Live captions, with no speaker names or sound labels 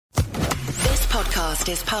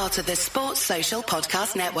podcast is part of the Sports Social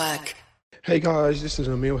Podcast Network. Hey guys, this is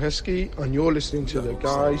Emil Heskey, and you're listening to the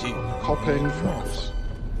guys on Copping Fracas.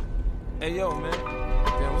 Hey yo, man.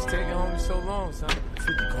 Damn, what's taking homie so long, son?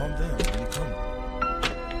 50, calm down. When you coming?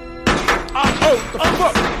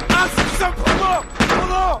 Fuck!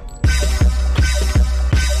 Pull up!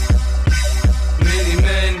 Many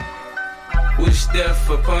men wish death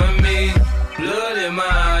upon me. Blood in my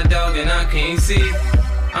eye, dog, and I can't see.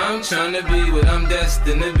 I'm trying to be what I'm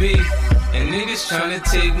destined to be. And niggas trying to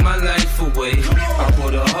take my life away. I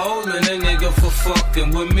put a hole in a nigga for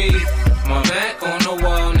fucking with me. My back on the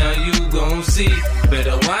wall, now you gon' see.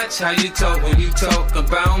 Better watch how you talk when you talk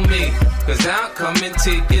about me. Cause I'll come and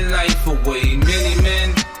take your life away. Many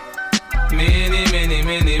men, many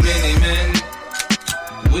men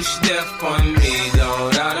wish death on me,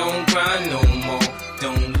 Lord. I don't cry no more.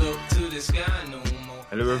 Don't look to the sky no more.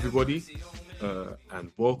 Hello everybody,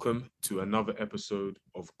 and welcome to another episode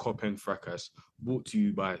of Copping Fracas, brought to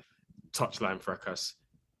you by Touchline Fracas,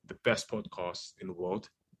 the best podcast in the world.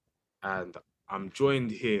 And I'm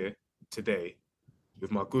joined here today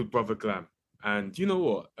with my good brother Glam. And you know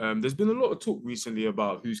what? There's been a lot of talk recently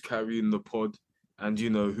about who's carrying the pod and,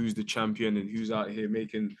 you know, who's the champion and who's out here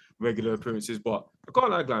making regular appearances. But I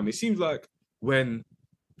can't lie, Glam, it seems like when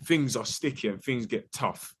things are sticky and things get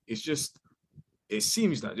tough, it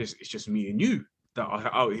seems like it's just me and you that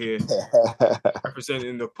are out here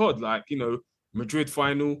representing the pod. Like, you know, Madrid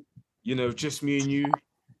final, you know, just me and you.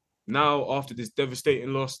 Now, after this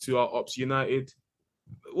devastating loss to our Ops United,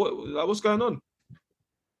 what's going on?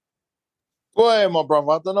 Boy, my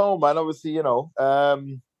brother, I don't know, man. Obviously, you know,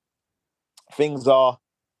 things are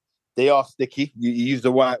sticky. You use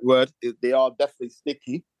the right word. They are definitely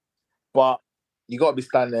sticky, but you got to be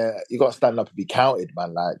standing there. You got to stand up and be counted,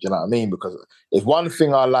 man. Like, do you know what I mean? Because if one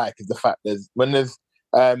thing I like is the fact when there's,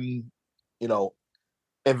 you know,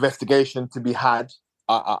 investigation to be had,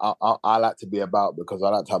 I like to be about, because I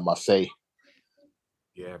like to have my say.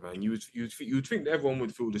 Yeah, man. You'd think that everyone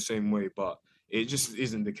would feel the same way, but it just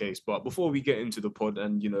isn't the case. But before we get into the pod,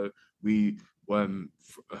 and you know, we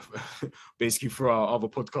basically throw our other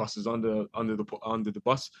podcasters under the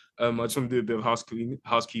bus. I just want to do a bit of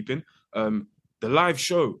housekeeping. The live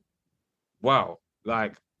show, wow,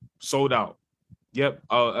 like sold out. Yep,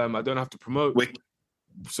 I don't have to promote.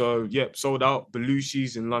 So yep, sold out.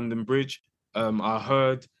 Belushi's in London Bridge. I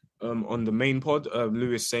heard on the main pod,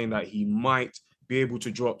 Lewis saying that he might be able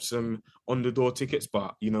to drop some on-the-door tickets,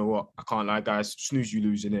 but you know what? I can't lie, guys. Snooze, you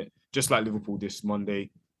losing it. Just like Liverpool this Monday,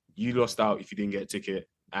 you lost out if you didn't get a ticket,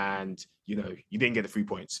 and you know you didn't get the 3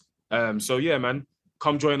 points. So yeah, man,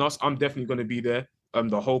 come join us. I'm definitely going to be there.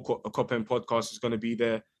 The whole Copping podcast is going to be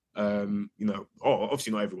there. You know,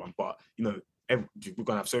 obviously not everyone, but you know, we're going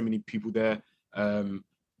to have so many people there.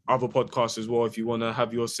 Other podcasts as well. If you want to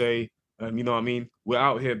have your say, you know what I mean. We're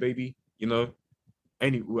out here, baby. You know,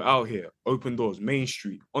 we're out here. Open doors, Main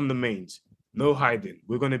Street, on the mains. No hiding.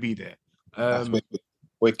 We're going to be there. That's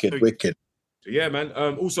wicked. So yeah, man.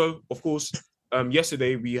 Also, of course,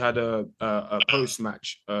 yesterday we had a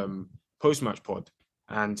post-match pod.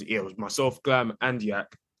 And yeah, it was myself, Glam, and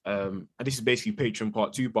Yak. And this is basically Patreon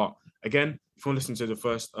part 2. But again, if you want to listen to the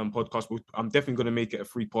first podcast, I'm definitely going to make it a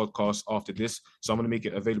free podcast after this. So I'm going to make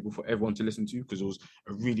it available for everyone to listen to, because it was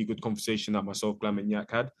a really good conversation that myself, Glam, and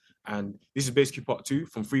Yak had. And this is basically part 2.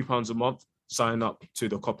 From £3 a month, sign up to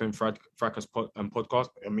the Copping Fracas podcast.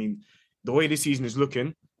 I mean, the way this season is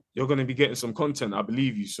looking, you're going to be getting some content, I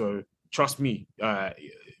believe you. So trust me,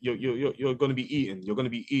 you're going to be eating. You're going to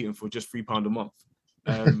be eating for just £3 a month.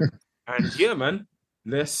 And yeah, man,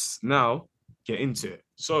 let's now get into it.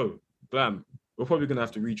 So, Glam, we're probably going to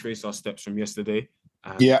have to retrace our steps from yesterday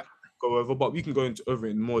and go over, but we can go over it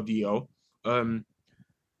in more detail.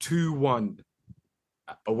 2-1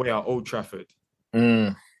 away at Old Trafford.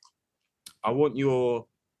 I want you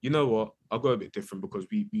know what? I'll go a bit different because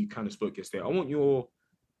we kind of spoke yesterday. I want your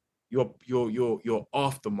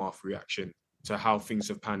aftermath reaction to how things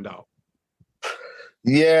have panned out.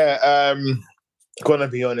 Yeah, gonna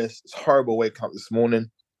be honest, it's horrible waking up this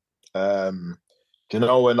morning. You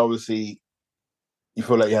know, when obviously you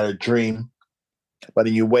feel like you had a dream, but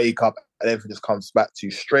then you wake up and everything just comes back to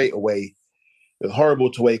you straight away. It was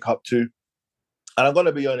horrible to wake up to. And I'm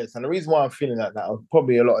gonna be honest, and the reason why I'm feeling like that,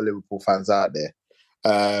 probably a lot of Liverpool fans out there,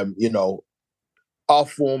 you know, our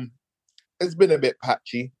form, it's been a bit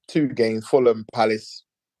patchy. 2 games, Fulham, Palace.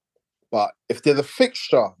 But if there's a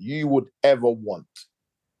fixture you would ever want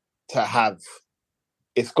to have,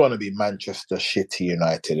 it's going to be Manchester City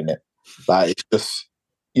United, innit? Like, it's just,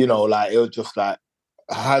 you know, like, it was just like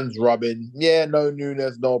hands rubbing. Yeah, no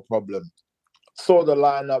Nunes, no problem. saw the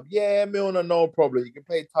lineup. Yeah, Milner, no problem. You can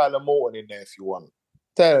play Tyler Morton in there if you want.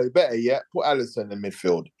 Taylor, better yet, put Alisson in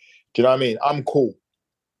midfield. Do you know what I mean? I'm cool.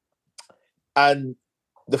 And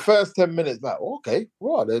the first 10 minutes, like, okay,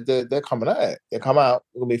 well, they're coming at it. They come out,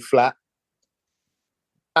 they're gonna be flat.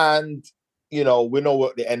 And we know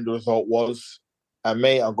what the end result was. And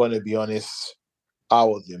mate, I'm gonna be honest, I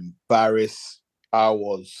was embarrassed. I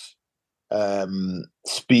was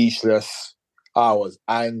speechless. I was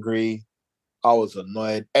angry. I was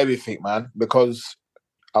annoyed. Everything, man. Because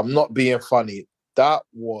I'm not being funny. That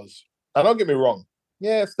was, and don't get me wrong.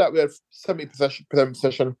 Yes, that we had 70%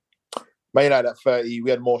 possession. Man United at 30. We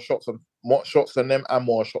had more shots than them and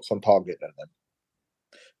more shots on target than them.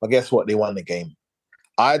 But guess what? They won the game.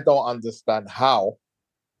 I don't understand how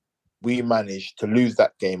we managed to lose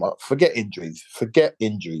that game. Forget injuries. Forget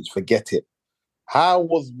it. How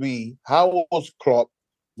was Klopp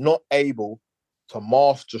not able to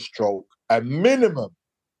master stroke a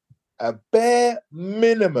bare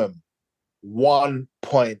minimum 1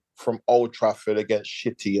 point from Old Trafford against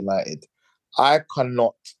shitty United? I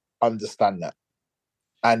cannot understand that.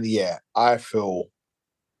 And yeah, I just feel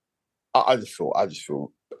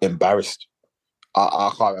embarrassed.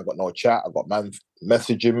 I can't. I got no chat. I got man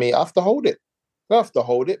messaging me. I have to hold it.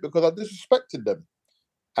 Because I disrespected them.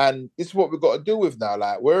 And this is what we've got to deal with now.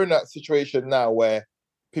 Like, we're in that situation now where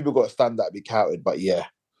people got to stand up and be counted. But yeah,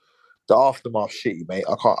 the aftermath shitty, mate.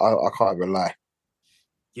 I can't even lie.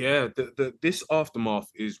 Yeah, this aftermath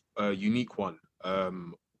is a unique one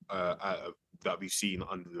that we've seen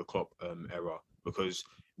under the Klopp era, because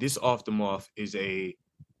this aftermath is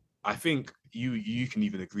I think you can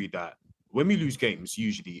even agree that when we lose games,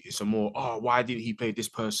 usually it's a more, why did he play this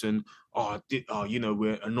person?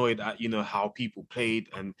 We're annoyed at how people played,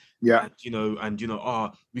 and Yeah,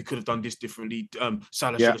 we could have done this differently.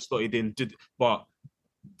 Salah should have slotted in. But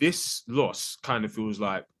this loss kind of feels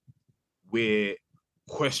like we're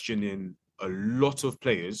questioning a lot of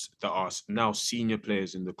players that are now senior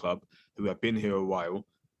players in the club who have been here a while,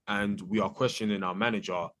 and we are questioning our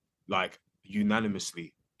manager like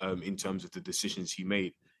unanimously in terms of the decisions he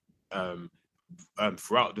made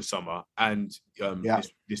throughout the summer and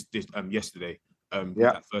this yesterday with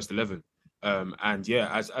that first 11. As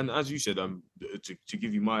you said, to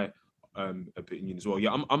give you my opinion as well.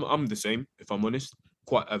 Yeah, I'm the same, if I'm honest.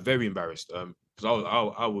 Very embarrassed. Because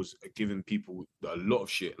I was giving people a lot of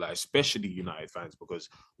shit, like especially United fans, because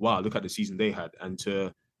wow, look at the season they had, and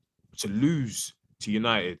to lose to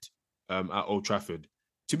United at Old Trafford.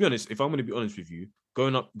 To be honest, if I'm going to be honest with you,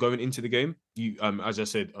 going into the game, you as I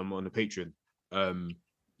said on the Patreon,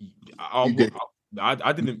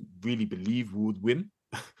 I didn't really believe we would win.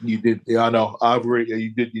 You did, yeah, I know. I agree. Yeah,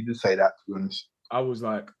 you did say that, to be honest. I was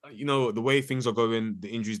like, the way things are going, the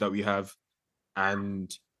injuries that we have,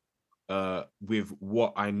 and with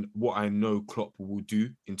what I know Klopp will do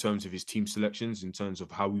in terms of his team selections, in terms of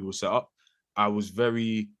how we will set up, I was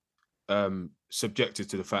very subjected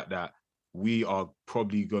to the fact that we are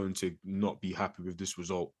probably going to not be happy with this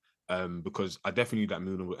result, because I definitely knew that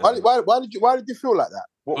Milner. Why did you feel like that?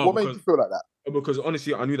 What made you feel like that? Because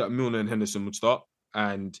honestly, I knew that Milner and Henderson would start,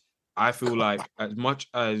 and I feel like as much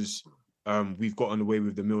as we've gotten away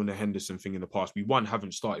with the Milner Henderson thing in the past, we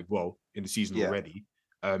haven't started well in the season already.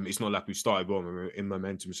 It's not like we started well in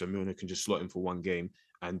momentum, so Milner can just slot in for one game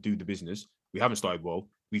and do the business. We haven't started well.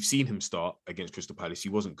 We've seen him start against Crystal Palace. He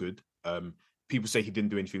wasn't good. People say he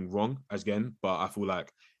didn't do anything wrong again, but I feel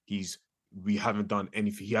like he hasn't done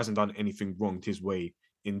anything wrong his way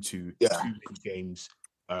into 2 games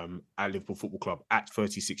at Liverpool Football Club at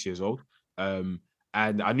 36 years old. And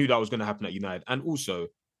I knew that was going to happen at United. And also,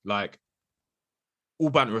 like, all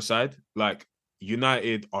banter aside, like,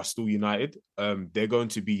 United are still United. They're going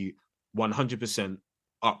to be 100%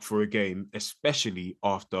 up for a game, especially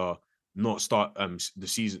after not start the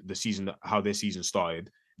season how their season started.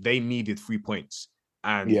 They needed 3 points,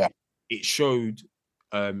 and it showed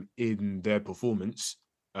in their performance.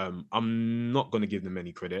 I'm not going to give them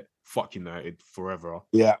any credit. Fuck United forever.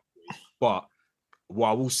 Yeah, but what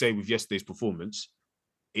I will say with yesterday's performance,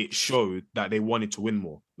 it showed that they wanted to win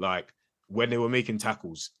more. Like, when they were making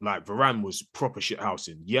tackles, like Varane was proper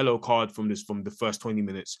shithousing. Yellow card from the first 20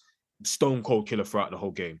 minutes, stone cold killer throughout the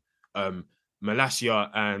whole game. Malacia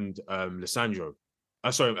and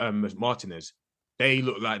Martinez, they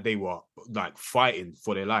looked like they were like fighting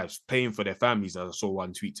for their lives, playing for their families. As I saw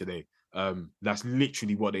one tweet today. That's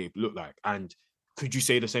literally what they look like. And could you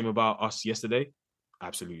say the same about us yesterday?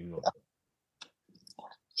 Absolutely not.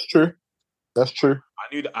 It's true. That's true.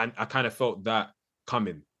 I knew that. I kind of felt that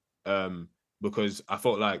coming. Because I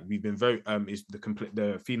felt like we've been very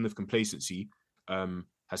the feeling of complacency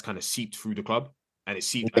has kind of seeped through the club, and it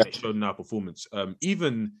seeped and it showed in our performance.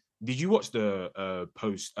 Even did you watch the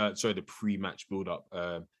the pre-match build-up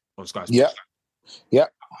on Sky Sports? Yeah.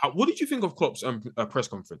 What did you think of Klopp's press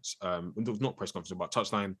conference? Not press conference, but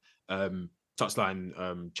touchline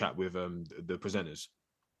chat with the presenters.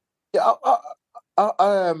 Yeah,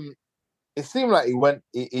 it seemed like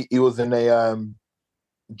he was in a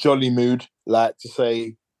jolly mood, like to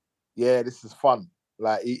say, yeah, this is fun.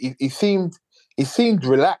 Like he seemed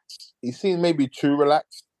relaxed. He seemed maybe too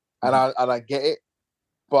relaxed, and I get it.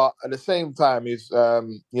 But at the same time, he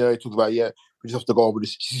talked about, we just have to go over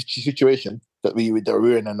this situation that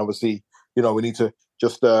we're in, and obviously, we need to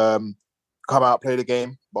just come out, play the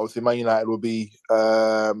game. But obviously, Man United will be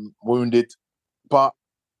wounded. But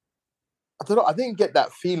I don't know. I didn't get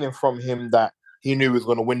that feeling from him that he knew he was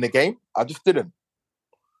going to win the game. I just didn't.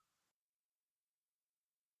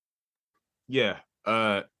 Yeah,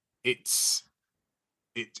 it's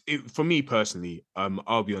for me personally.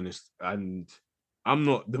 I'll be honest, and I'm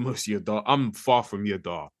not the most Yadar. I'm far from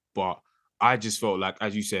Yadar, but I just felt like,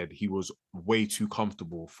 as you said, he was way too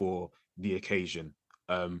comfortable for the occasion.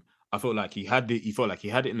 I felt like he felt like he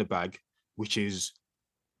had it in the bag, which is,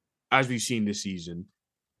 as we've seen this season,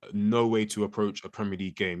 no way to approach a Premier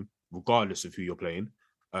League game, regardless of who you're playing.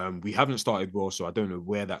 We haven't started well, so I don't know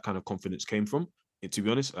where that kind of confidence came from. To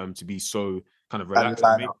be honest, to be so kind of relaxed,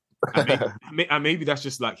 and maybe that's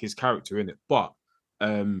just like his character in it. But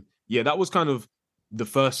that was kind of the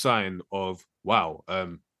first sign of, wow,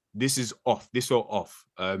 this is off. This felt off.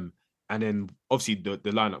 And then obviously the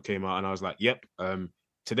lineup came out, and I was like, yep,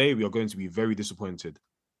 today we are going to be very disappointed.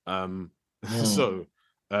 So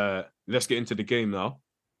let's get into the game now.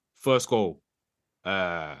 First goal.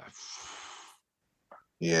 Yeah,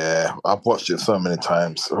 I've watched it so many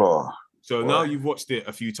times. Oh, so now you've watched it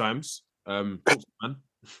a few times. Man.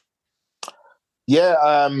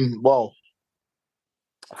 Yeah,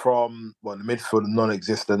 from the midfield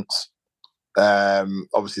non-existence.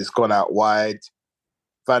 Obviously, it's gone out wide.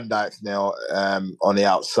 Van Dijk's now on the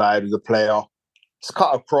outside of the player. It's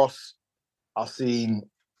cut across. I've seen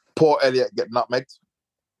poor Elliott get nutmegged.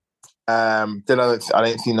 Then I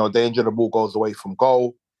didn't see no danger. The ball goes away from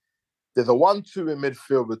goal. There's a 1-2 in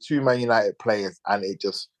midfield with two Man United players, and it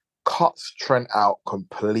just cuts Trent out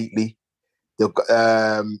completely.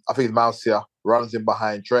 I think Mousia runs in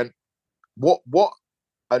behind Trent. What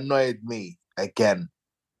annoyed me again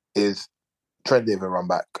is Trent didn't even run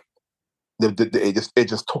back. It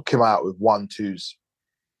just took him out with 1-2s.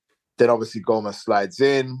 Then obviously Gomez slides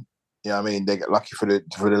in. You know what I mean? They get lucky for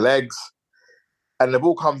the legs. And the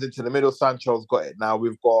ball comes into the middle. Sancho's got it. Now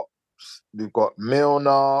we've got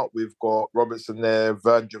Milner, we've got Robertson there,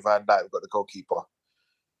 Virgil van Dijk, we've got the goalkeeper.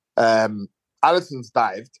 Alisson's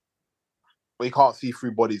dived, but he can't see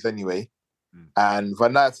through bodies anyway. And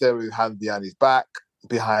Van Dijk's there with his hand behind his back,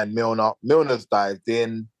 behind Milner. Milner's dived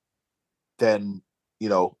in. Then,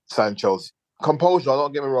 Sancho's composure,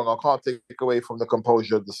 don't get me wrong, I can't take away from the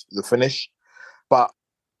composure of the finish. But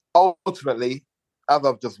ultimately, as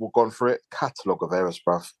I've just gone through it, catalogue of errors,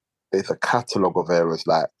 bruv. It's a catalogue of errors,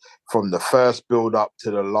 like from the first build-up to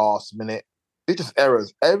the last minute. It's just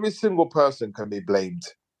errors. Every single person can be blamed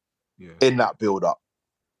in that build-up.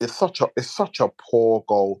 It's such a poor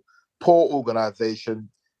goal, poor organisation,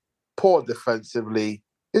 poor defensively.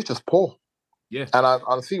 It's just poor. Yeah. And I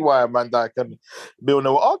see why Van Dijk and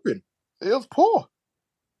Milner were arguing. It was poor.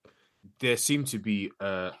 There seemed to be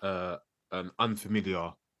an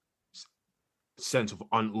unfamiliar sense of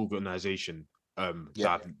unorganization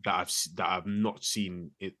that I've not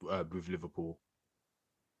seen it with Liverpool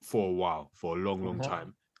for a while, for a long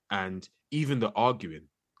time. And even the arguing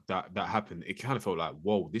that happened, it kind of felt like,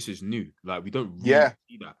 whoa, this is new. Like, we don't really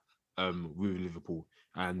see that with Liverpool.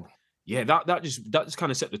 And that just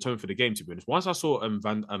kind of set the tone for the game, to be honest. Once I saw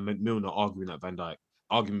Milner arguing with Van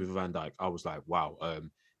Dijk, I was like, wow,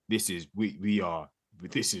 this is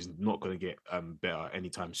not going to get better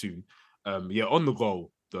anytime soon. On the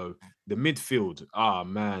goal though, the midfield,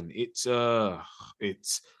 man,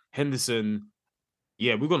 it's Henderson.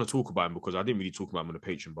 Yeah, we're going to talk about him because I didn't really talk about him on the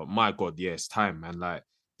Patreon, but my God, it's time, man. Like,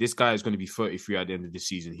 this guy is going to be 33 at the end of the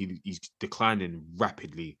season. He's declining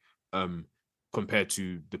rapidly compared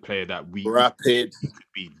to the player that he could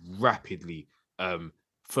be rapidly.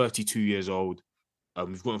 32 years old.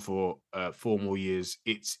 We've got him for 4 more years.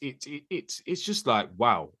 It's just like,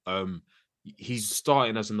 wow. He's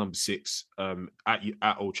starting as a number 6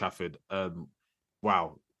 at Old Trafford.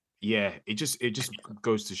 Wow. Yeah, it just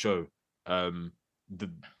goes to show the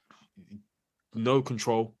no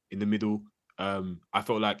control in the middle. I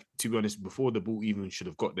felt like, to be honest, before the ball even should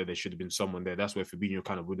have got there should have been someone there. That's where Fabinho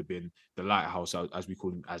kind of would have been the lighthouse, as we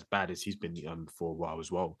call him, as bad as he's been for a while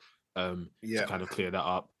as well, to kind of clear that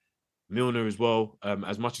up. Milner as well,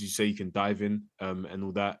 as much as you say you can dive in and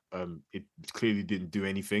all that, it clearly didn't do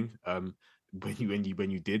anything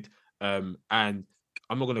when you did. And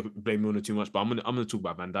I'm not going to blame Milner too much, but I'm gonna talk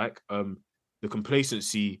about Van Dijk. The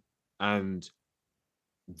complacency and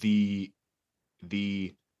the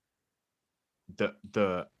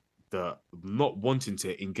not wanting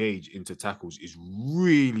to engage into tackles is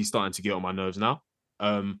really starting to get on my nerves now.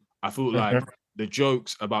 I feel like the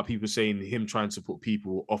jokes about people saying him trying to put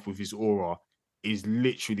people off with his aura is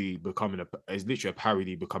literally a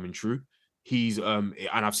parody becoming true. He's and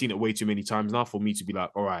I've seen it way too many times now for me to be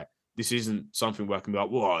like, all right, this isn't something where I can be like,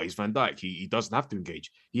 well, he's Van Dijk. He doesn't have to engage.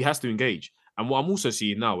 He has to engage. And what I'm also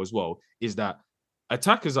seeing now as well is that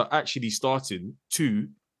attackers are actually starting to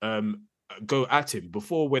go at him.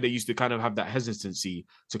 Before, where they used to kind of have that hesitancy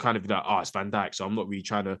to kind of be like, it's Van Dijk, so I'm not really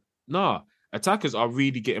trying to. Nah, attackers are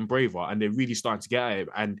really getting braver and they're really starting to get at him.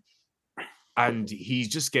 And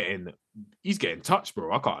he's getting touched,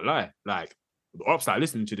 bro. I can't lie. Like, the ops that are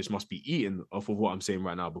listening to this must be eating off of what I'm saying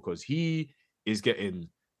right now, because he is getting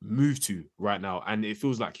moved to right now, and it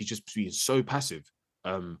feels like he's just being so passive.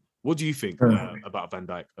 What do you think about Van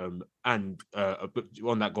Dijk and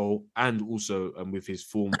on that goal, and also with his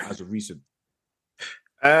form as of recent?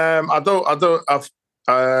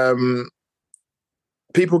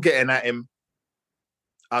 People getting at him,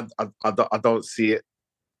 I don't see it.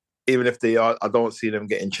 Even if they are, I don't see them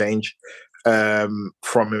getting change from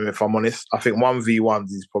him, if I'm honest. I think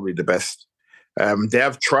 1v1s is probably the best. They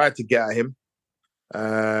have tried to get at him,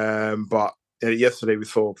 but yesterday we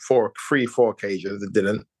saw 4 occasions that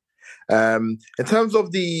didn't. In terms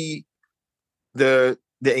of the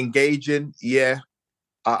engaging,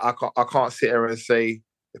 I can't sit here and say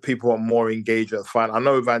if people want more engagement, that's fine. I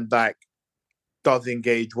know Van Dijk does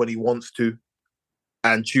engage when he wants to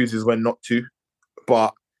and chooses when not to,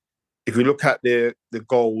 but if you look at the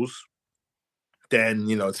goals, then,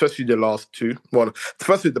 you know, especially the last two, well,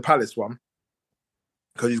 especially the Palace one,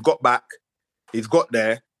 because he's got back, he's got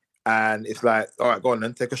there, and it's like, all right, go on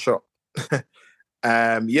then, take a shot.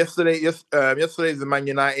 Yesterday's the Man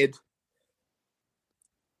United.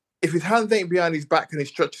 If his hands ain't behind his back and he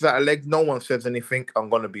stretches out a leg, no one says anything. I'm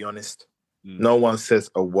gonna be honest. No one says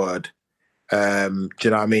a word. Do you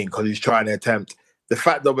know what I mean? Because he's trying to attempt. The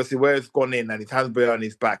fact, obviously, where it's gone in and his hands behind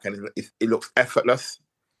his back and it looks effortless.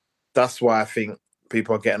 That's why I think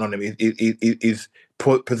people are getting on him. His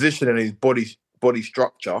position and his body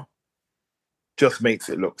structure just makes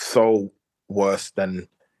it look so worse than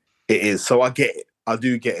it is. So I get it. I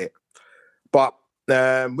do get it. But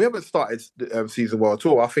we haven't started the season well at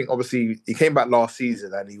all. I think, obviously, he came back last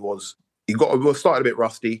season and he started a bit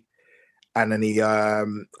rusty, and then he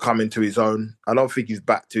come into his own. I don't think he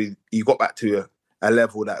got back to a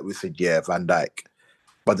level that we said, yeah, Van Dijk.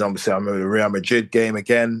 But then, obviously, I remember the Real Madrid game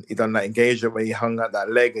again. He done that engagement where he hung out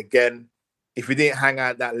that leg again. If he didn't hang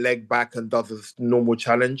out that leg back and does a normal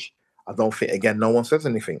challenge, I don't think, again, no one says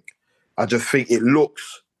anything. I just think it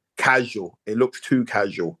looks casual. It looks too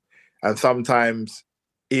casual. And sometimes,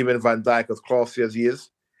 even Van Dijk, as classy as he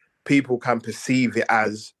is, people can perceive it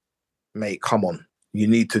as, mate, come on, you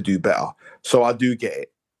need to do better. So I do get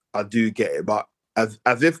it. But as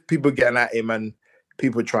if people getting at him and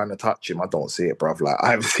people trying to touch him, I don't see it, bruv. Like, I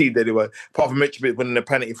haven't seen anyone, apart from Mitch winning a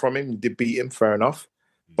penalty from him, he did beat him, fair enough.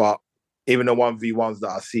 But even the 1v1s that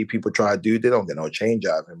I see people try to do, they don't get no change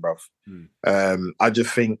out of him, bruv. I just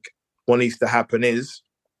think what needs to happen is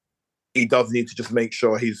he does need to just make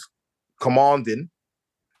sure he's commanding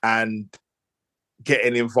and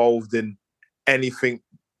getting involved in anything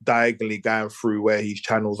diagonally going through where his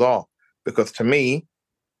channels are. Because to me,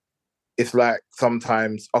 it's like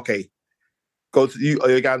sometimes, okay,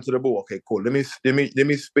 you're going to the ball. Okay, cool. Let me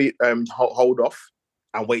speak, hold off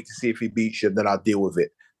and wait to see if he beats you, then I'll deal with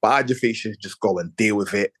it. But I just think he should just go and deal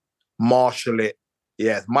with it, marshal it.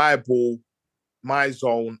 Yeah, it's my ball, my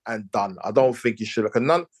zone, and done. I don't think he should. Because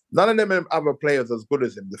none of them other players as good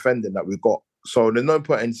as him defending that we've got. So there's no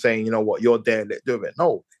point in saying, you know what, you're there, let's do it.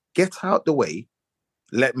 No, get out the way,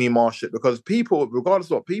 let me marshal it. Because people, regardless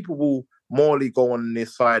of what, people will morally go on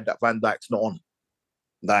this side that Van Dijk's not on.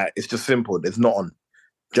 Like, it's just simple. It's not on. Do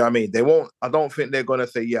you know what I mean? They won't. I don't think they're going to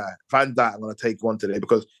say, yeah, Van Dijk, I'm going to take one today.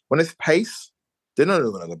 Because when it's pace, they're not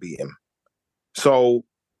going to beat him. So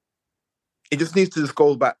it just needs to just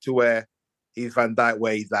go back to where he's Van Dijk,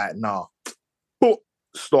 where he's like, nah,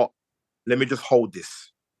 stop. Let me just hold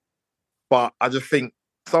this. But I just think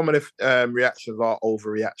some of the reactions are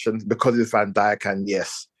overreactions because it's Van Dijk. And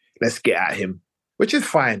yes, let's get at him, which is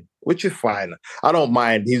fine. I don't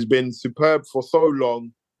mind. He's been superb for so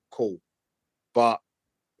long. Cool. But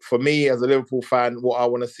for me, as a Liverpool fan, what I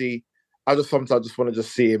want to see, sometimes just want to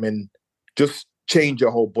just see him in, just change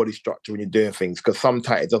your whole body structure when you're doing things, because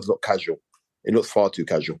sometimes it does look casual. It looks far too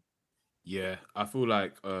casual. Yeah, I feel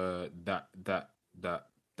like that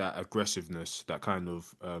aggressiveness, that kind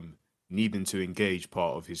of needing to engage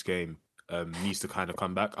part of his game needs to kind of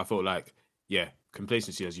come back. I felt like, yeah,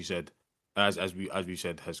 complacency, as you said, as we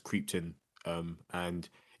said, has creeped in. And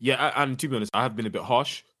yeah, and to be honest, I have been a bit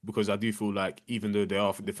harsh because I do feel like even though there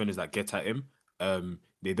are defenders that get at him,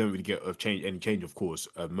 they don't really get any change, of course,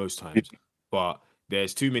 most times. But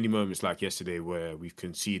there's too many moments like yesterday where we've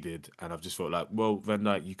conceded, and I've just felt like, well, Van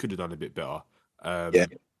Dijk, you could have done a bit better.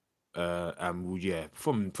 And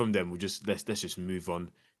from them, we'll just let's just move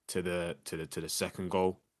on to the second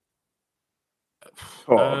goal.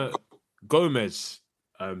 Gomez,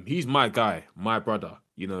 he's my guy, my brother.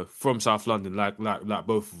 You know, from South London, like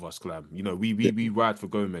both of us, Clam. You know, we ride for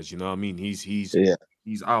Gomez. You know what I mean? He's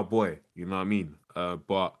our boy. You know what I mean?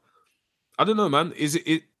 But I don't know, man. Is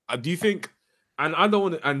it? Do you think? And I don't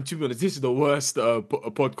want to. And to be honest, this is the worst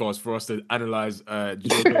podcast for us to analyze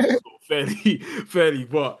fairly.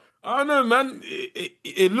 But I don't know, man.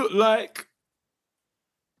 It looked like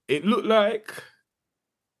someone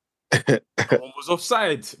was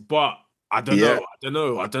offside, but I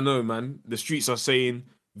don't know, man. The streets are saying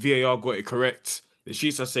VAR got it correct. The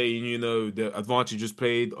streets are saying, you know, the advantage was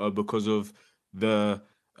played because of the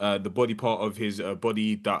body part of his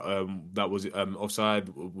body that was offside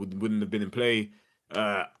wouldn't have been in play.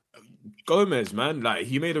 Gomez, man, like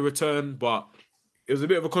he made a return, but it was a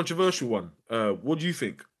bit of a controversial one. What do you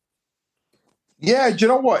think? Yeah, do you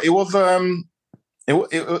know what? It was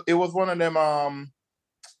it was one of them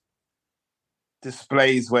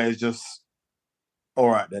displays where it's just all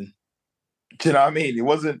right then. Do you know what I mean? It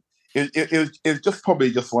wasn't. It was just probably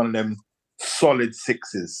just one of them solid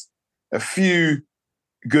sixes. A few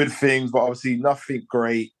good things, but obviously nothing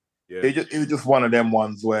great. Yeah. It was just one of them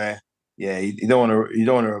ones where, yeah, you don't want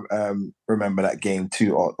to remember that game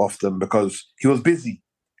too often because he was busy.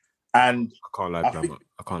 And I can't lie,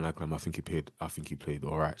 Clem. I think he played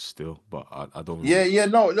all right still, but I don't.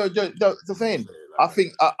 No. The thing, I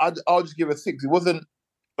think I'll just give a 6. It wasn't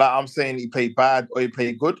like I'm saying he played bad or he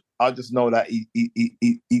played good. I just know that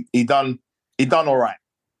he done all right.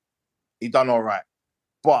 He done all right,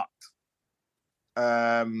 but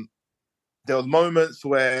there was moments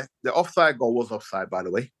where the offside goal was offside. By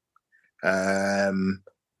the way,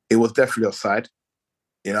 it was definitely offside.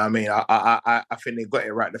 You know what I mean? I think they got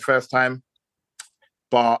it right the first time.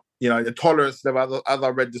 But, you know, the tolerance level, as I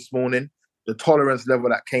read this morning, the tolerance level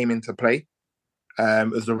that came into play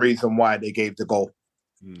is the reason why they gave the goal.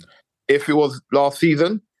 If it was last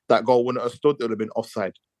season, that goal wouldn't have stood. It would have been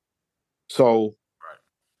offside. So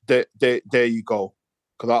there you go.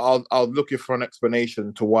 Because I was looking for an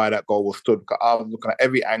explanation to why that goal was stood. Because I was looking at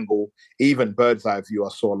every angle, even bird's eye view I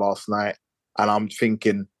saw last night. And I'm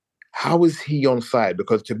thinking, how is he onside?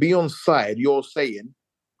 Because to be onside, you're saying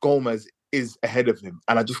Gomez is ahead of him,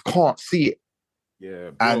 and I just can't see it.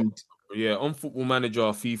 Yeah, and on Football Manager,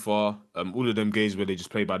 FIFA, all of them games where they just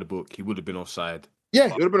play by the book, he would have been offside. Yeah,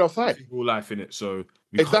 he would have been offside. Real life in it, so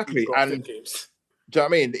exactly. And do you know what I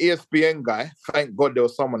mean? The ESPN guy, thank God there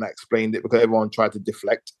was someone that explained it because everyone tried to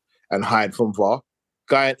deflect and hide from VAR.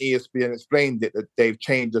 Guy at ESPN explained it that they've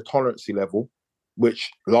changed the tolerancy level, which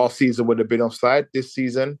last season would have been offside. This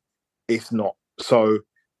season, it's not. So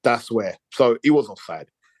that's where. So he was offside.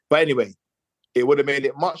 But anyway, it would have made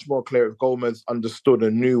it much more clear if Gomez understood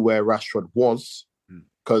and knew where Rashford was.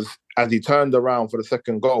 Because as he turned around for the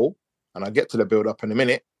second goal, and I'll get to the build-up in a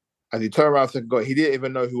minute, as he turned around for the second goal, he didn't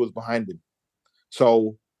even know who was behind him.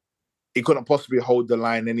 So he couldn't possibly hold the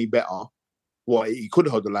line any better. Well, he could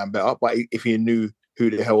hold the line better, but if he knew who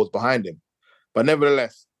the hell was behind him. But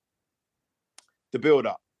nevertheless, the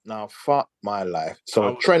build-up. Now, fuck my life.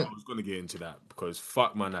 So Trent... I was going to get into that because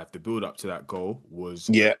fuck my life. The build-up to that goal was...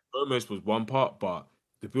 Yeah. Almost was one part, but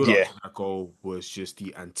the build-up to that goal was just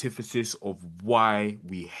the antithesis of why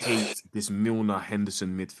we hate this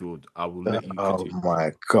Milner-Henderson midfield. I will let you continue. Oh,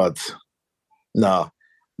 my God. No,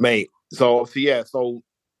 mate. So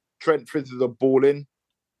Trent fizzes the ball in.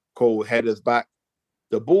 Cole headers back.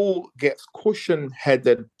 The ball gets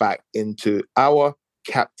cushion-headed back into our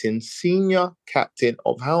captain, senior captain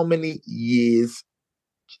of how many years?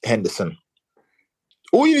 Henderson.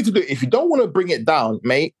 All you need to do, if you don't want to bring it down,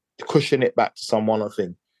 mate, cushion it back to someone, I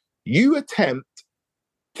think. You attempt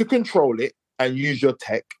to control it and use your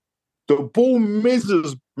tech. The ball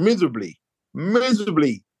miserably.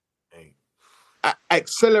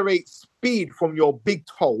 accelerate speed from your big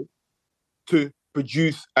toe to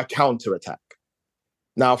produce a counter attack.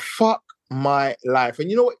 Now, fuck my life. And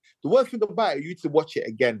you know what? The worst thing about it, you need to watch it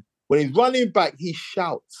again. When he's running back, he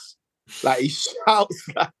shouts. Like, he shouts.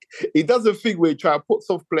 Like, he doesn't think we're trying to put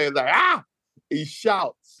some players like, he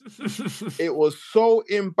shouts. It was so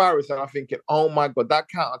embarrassing. I'm thinking, oh my God, that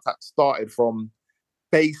counter attack started from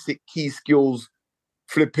basic key skills,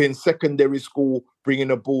 flipping secondary school, bringing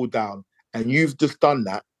the ball down. And you've just done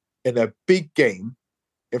that in a big game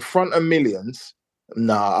in front of millions.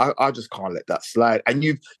 Nah, I just can't let that slide. And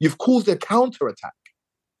you've caused a counter attack.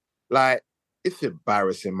 Like, it's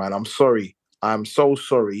embarrassing, man. I'm sorry. I'm so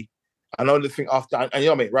sorry. I know the thing after, and you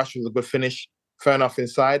know, mate, Rashford was a good finish, fair enough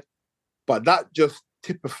inside, but that just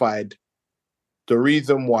typified the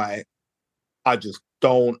reason why I just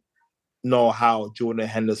don't know how Jordan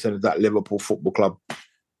Henderson is at Liverpool Football Club.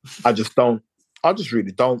 I just don't. I just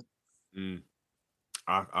really don't. And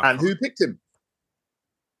who picked him?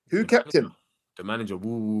 Who kept him? The manager.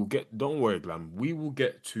 We'll get. Don't worry, Glam. We will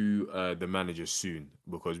get to the manager soon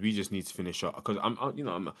because we just need to finish up. Because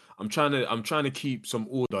I'm trying to keep some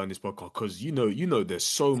order in this podcast because you know there's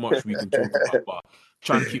so much we can talk about, but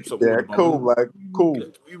trying to keep some order. Cool, man.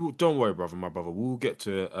 Cool. We will. Don't worry, my brother. We'll get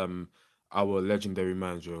to our legendary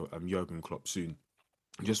manager, Jurgen Klopp, soon.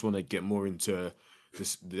 I just want to get more into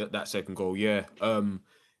that second goal. Yeah.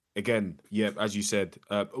 Again, yeah, as you said,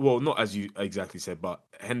 well, not as you exactly said, but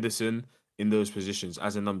Henderson in those positions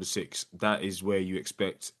as a number 6, that is where you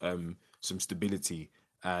expect some stability,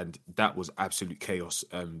 and that was absolute chaos.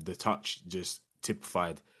 The touch just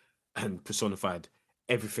typified and personified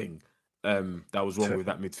everything that was wrong with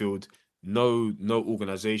that midfield. No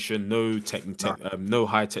organization, no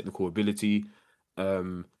high technical ability.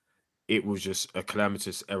 It was just a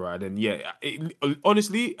calamitous error. And then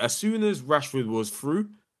honestly, as soon as Rashford was through,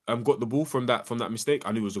 got the ball from that mistake,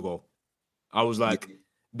 I knew it was a goal. I was like,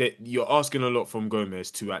 that you're asking a lot from Gomez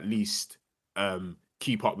to at least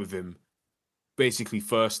keep up with him. Basically,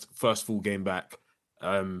 first full game back.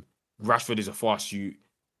 Rashford is a fast shoot.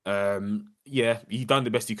 He done the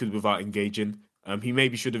best he could without engaging. He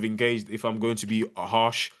maybe should have engaged. If I'm going to be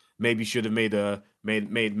harsh, maybe should have made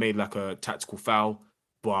like a tactical foul.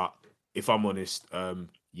 But if I'm honest, that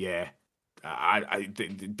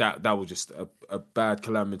was just a bad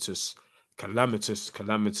calamitous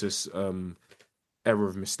error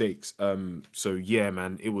of mistakes. So yeah,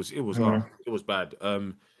 man, it was hard. It was bad.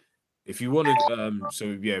 If we want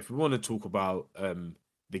to talk about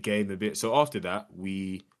the game a bit. So after that,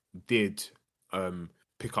 we did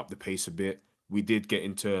pick up the pace a bit. We did get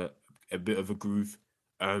into a bit of a groove.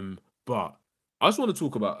 But I just want to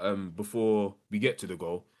talk about before we get to the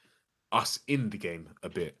goal, us in the game a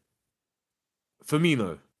bit.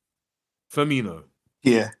 Firmino.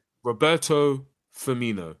 Yeah. Roberto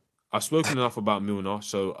Firmino. I've spoken enough about Milner,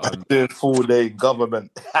 so full day government.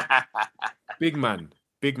 big man.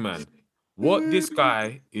 What this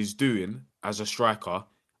guy is doing as a striker,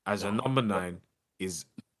 as a number 9, is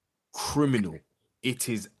criminal. It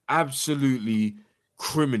is absolutely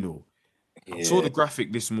criminal. Yeah. I saw the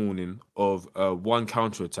graphic this morning of one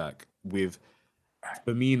counter attack with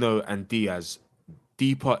Firmino and Diaz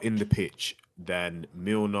deeper in the pitch than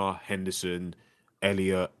Milner, Henderson,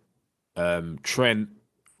 Elliott, Trent,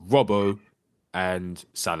 Robbo, and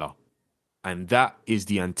Salah. And that is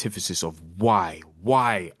the antithesis of why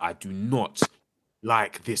I do not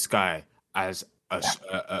like this guy as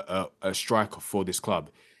a striker for this club.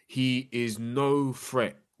 He is no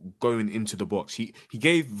threat going into the box. He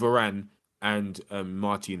gave Varane and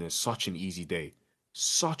Martinez such an easy day.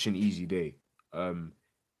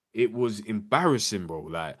 It was embarrassing, bro.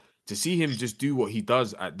 Like, to see him just do what he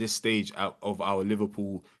does at this stage of our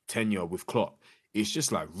Liverpool tenure with Klopp, it's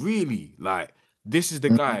just like, really, like, this is the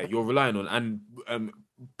guy you're relying on. And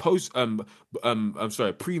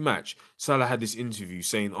pre-match, Salah had this interview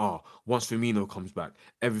saying, once Firmino comes back,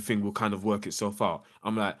 everything will kind of work itself out.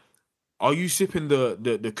 I'm like, are you sipping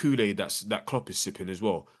the Kool-Aid that Klopp is sipping as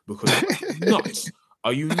well? Because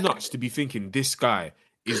are you nuts to be thinking this guy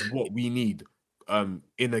is what we need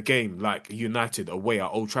in a game like United away at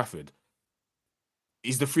Old Trafford?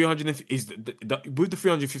 Is the 300 with the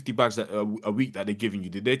 350 bags that a week that they're giving you?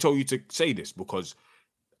 Did they tell you to say this? Because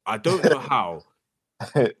I don't know how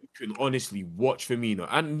you can honestly watch Firmino.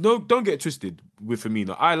 And no, don't get twisted with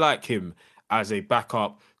Firmino. I like him as a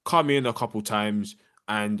backup, come in a couple times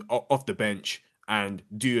and off the bench and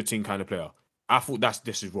do your thing kind of player. I thought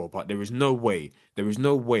this is raw, but there is no way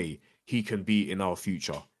he can be in our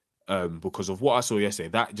future because of what I saw yesterday.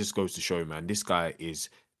 That just goes to show, man, this guy is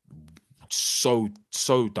so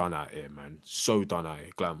done out here, man. So done out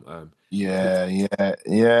here, Glam. Yeah,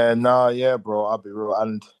 bro. I'll be real,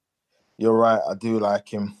 and you're right. I do like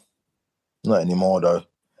him. Not anymore though.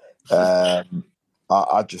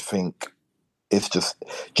 I just think it's just.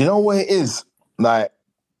 Do you know what it is? Like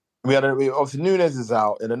obviously Nunes is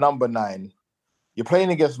out in the number 9. You're playing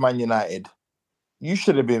against Man United. You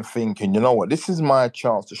should have been thinking, you know what? This is my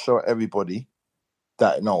chance to show everybody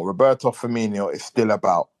that Roberto Firmino is still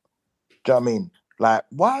about. Do you know what I mean? Like,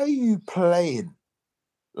 why are you playing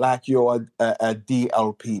like you're a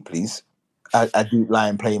DLP, please? A deep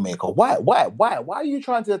line playmaker. Why are you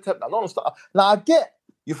trying to attempt that? No, stop. Now I get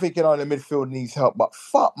you're thinking, the midfield needs help, but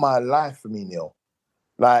fuck my life, Firmino.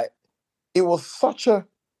 Like, it was such a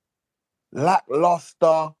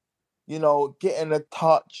lackluster, getting a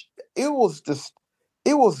touch. It was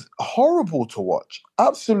horrible to watch.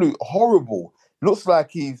 Absolute horrible. Looks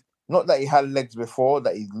like not that he had legs before,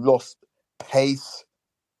 that he's lost pace.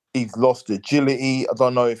 He's lost agility. I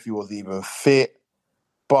don't know if he was even fit,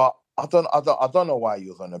 but I don't know why he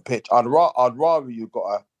was on the pitch. I'd rather you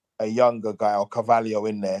got a younger guy or Carvalho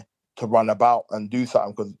in there to run about and do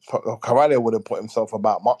something, because Carvalho would have put himself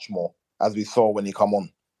about much more, as we saw when he come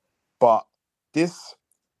on. But this,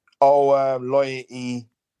 loyalty,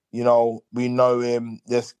 we know him.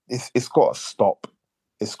 It's got to stop.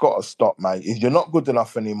 It's got to stop, man. If you're not good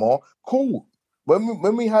enough anymore, cool.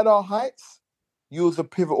 When we had our heights, you was a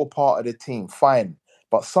pivotal part of the team, fine.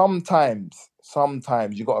 But sometimes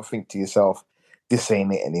you got to think to yourself, this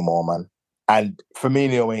ain't it anymore, man. And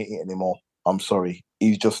Firmino ain't it anymore. I'm sorry.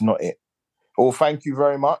 He's just not it. Well, thank you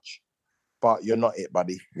very much, but you're not it,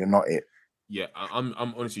 buddy. You're not it. Yeah, I'm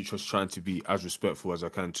honestly just trying to be as respectful as I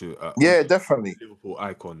can to definitely Liverpool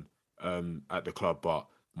icon at the club, but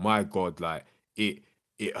my God, like it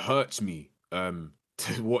hurts me to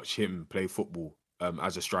watch him play football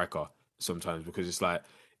as a striker sometimes, because it's like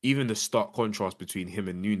even the stark contrast between him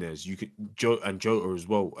and Nunes, you could Jota as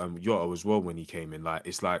well, Jota as well when he came in. Like,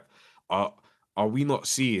 it's like, are we not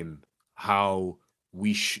seeing how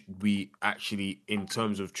we actually, in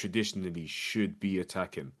terms of traditionally, should be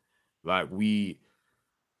attacking? Like we're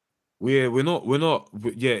not.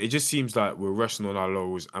 Yeah, it just seems like we're resting on our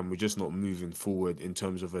laurels and we're just not moving forward in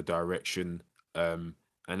terms of a direction. And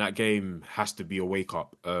that game has to be a wake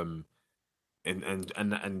up. And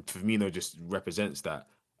Firmino just represents that.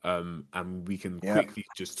 And we can quickly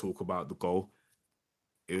just talk about the goal.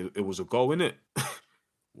 It was a goal, innit?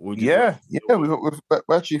 We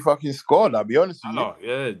actually fucking scored. I'll be honest with you.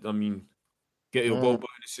 Yeah, I mean, get your goal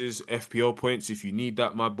bonuses, FPL points if you need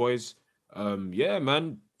that, my boys. Yeah,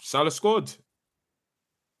 man, Salah scored.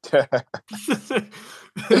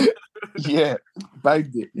 Yeah,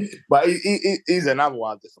 bagged it. But he's another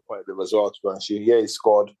one disappointed with as well, to be honest with you. Yeah, he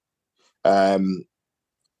scored. I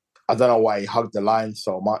don't know why he hugged the line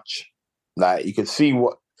so much. Like, you could see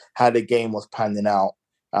how the game was panning out.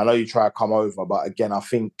 I know you try to come over, but again, I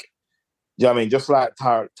think, you know what I mean? Just like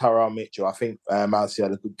Tyrell Mitchell, I think Man City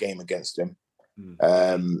had a good game against him.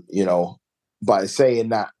 But saying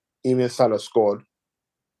that, even if Salah scored,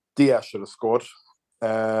 Diaz should have scored. We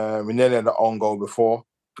nearly had an own goal before.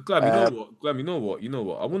 Glam, you know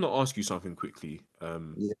what? I want to ask you something quickly.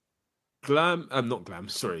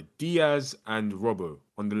 Diaz and Robbo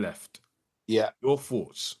on the left. Yeah. Your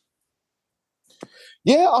thoughts?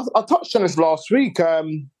 Yeah, I touched on this last week. I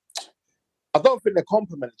don't think they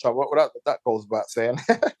complement each other. That goes without saying.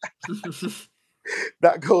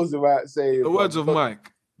 That goes without saying. The words of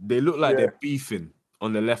Mike, they look like they're beefing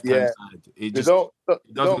on the left-hand side. It just don't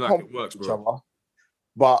doesn't look like it works, bro. Other.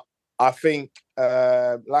 But I think,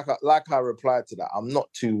 like I replied to that, I'm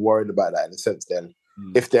not too worried about that in the sense then,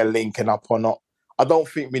 if they're linking up or not. I don't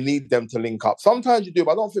think we need them to link up. Sometimes you do,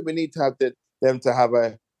 but I don't think we need to have them to have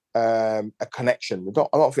a connection. I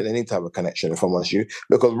don't think they need to have a connection, if I'm honest with you,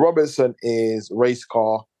 because Robertson is race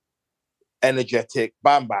car, energetic,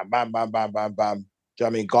 bam, bam, bam, bam, bam, bam, bam. Do you know what I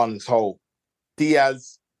mean? Guns hole.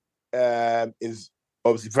 Diaz is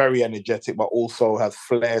obviously very energetic, but also has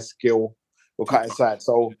flair, skill. We'll cut inside.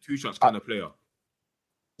 So two shots kind of player.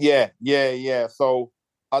 Yeah. So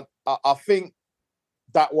I think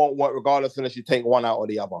that won't work regardless unless you take one out or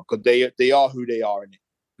the other, because they are who they are in it.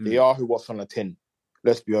 They are what's on the tin.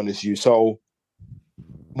 Let's be honest with you. So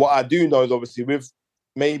what I do know is obviously with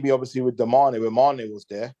Mane, when Mane was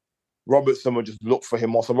there, Robertson would just look for him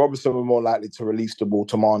more. So Robertson was more likely to release the ball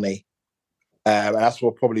to Mane. And that's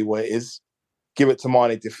probably what it is. Give it to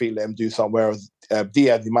Mane to feed, let him do something. Whereas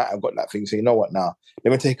Diaz, he might have got that thing. So you know what now?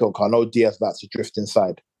 Let me take it on. I know Diaz likes to drift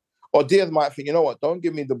inside. Or Diaz might think, you know what? Don't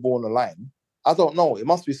give me the ball on the line. I don't know. It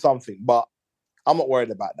must be something. But I'm not worried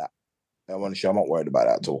about that. I'm not worried about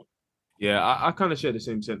that at all. Yeah, I kind of share the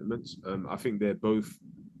same sentiments. I think they're both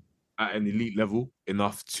at an elite level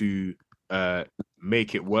enough to uh,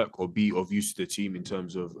 make it work or be of use to the team in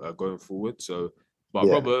terms of going forward. So, but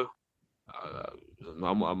Yeah. Robert,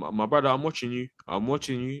 my brother, I'm watching you. I'm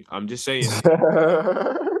watching you. I'm just saying.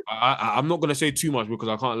 I'm not gonna say too much because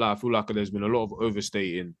I can't lie. I feel like there's been a lot of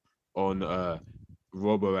overstating on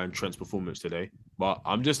Robbo and Trent's performance today. But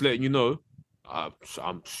I'm just letting you know,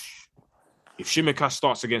 I'm if Shimika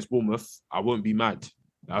starts against Bournemouth, I won't be mad.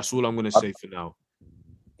 That's all I'm gonna say for now.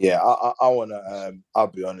 Yeah, I wanna. I'll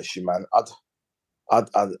be honest, with you man. I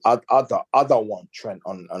don't want Trent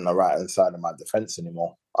on the right hand side of my defense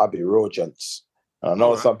anymore. I'll be real, gents. And I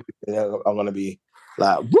know some people are gonna be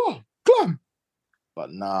like, "Whoa, come!"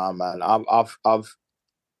 But nah, man.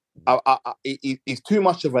 It's too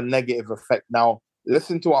much of a negative effect. Now,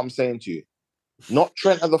 listen to what I'm saying to you. Not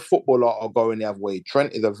Trent as a footballer or going the other way.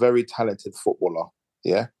 Trent is a very talented footballer.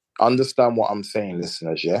 Yeah, understand what I'm saying,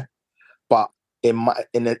 listeners. Yeah, but in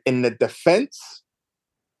the defense,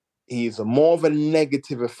 he's more of a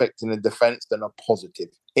negative effect in the defense than a positive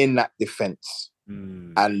in that defense.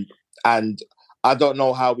 And I don't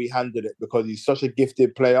know how we handled it because he's such a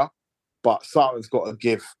gifted player, but something's got to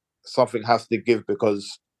give. Something has to give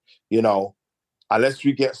because, unless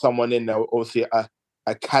we get someone in there, obviously a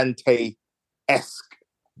Kante-esque,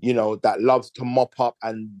 that loves to mop up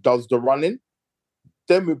and does the running,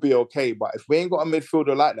 then we'll be okay. But if we ain't got a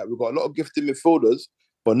midfielder like that, we've got a lot of gifted midfielders,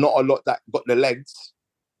 but not a lot that got the legs.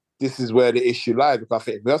 This is where the issue lies. Because I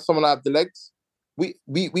think if we have someone that have the legs, we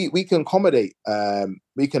can accommodate.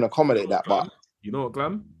 We can accommodate that. But you know what,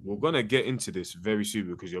 Glam? We're gonna get into this very soon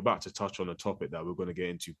because you're about to touch on a topic that we're gonna get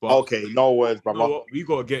into. But okay, no words, brother. You know what? We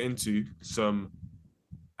gotta get into some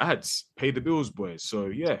ads. Pay the bills, boys. So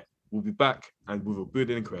yeah, we'll be back and with a good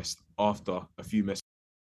inquest after a few messages.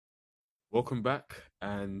 Welcome back,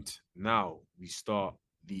 and now we start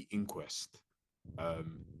the inquest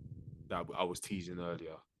that I was teasing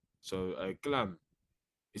earlier. So, Glam,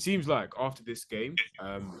 it seems like after this game,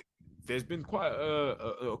 there's been quite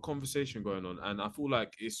a conversation going on, and I feel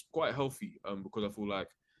like it's quite healthy because I feel like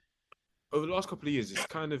over the last couple of years, it's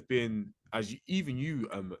kind of been, as you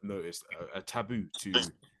noticed, a taboo to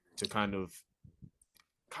kind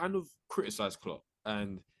of criticize Klopp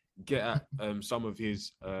and get at some of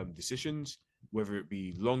his decisions, whether it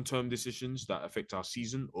be long-term decisions that affect our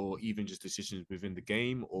season, or even just decisions within the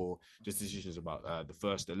game, or just decisions about the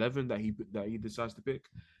first 11 that he decides to pick.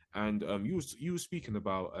 And you were speaking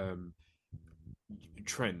about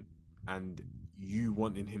Trent and you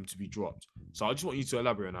wanting him to be dropped. So I just want you to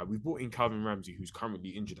elaborate on that. We've brought in Calvin Ramsey, who's currently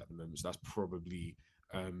injured at the moment. So that's probably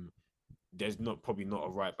there's probably not a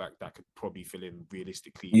right back that could probably fill in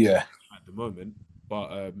realistically at the moment.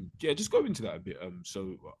 But just go into that a bit.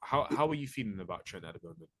 So how are you feeling about Trent at the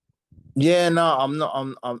moment? Yeah, no, I'm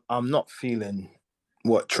not. I'm not feeling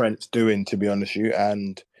what Trent's doing, to be honest with you,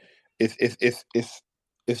 and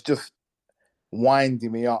it's just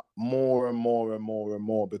winding me up more and more and more and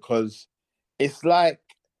more because it's like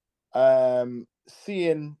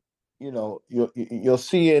seeing, you're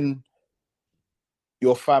seeing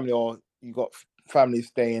your family, or you got family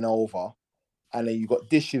staying over, and then you got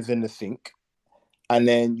dishes in the sink, and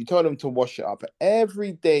then you tell them to wash it up.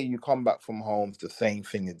 Every day you come back from home, it's the same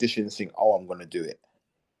thing. The dishes in the sink. Oh, I'm gonna do it.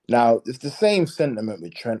 Now it's the same sentiment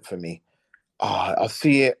with Trent for me. I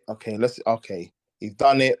see it. Okay. He's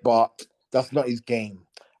done it, but that's not his game.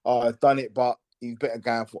 I've done it, but he's better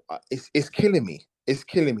going for. It's killing me. It's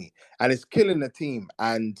killing me, and it's killing the team.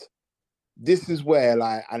 And this is where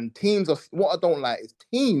teams are. What I don't like is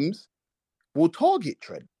teams will target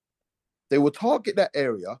Trent. They will target that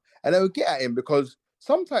area, and they will get at him because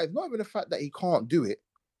sometimes not even the fact that he can't do it,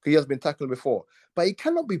 because he has been tackled before, but he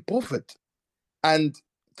cannot be bothered. And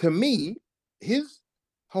to me, his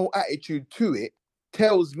whole attitude to it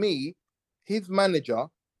tells me his manager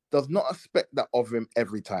does not expect that of him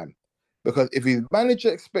every time. Because if his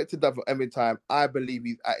manager expected that for every time, I believe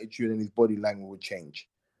his attitude and his body language would change.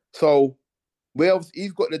 So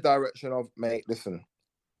he's got the direction of, mate, listen,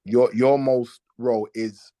 your most role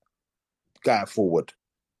is going forward.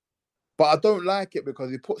 But I don't like it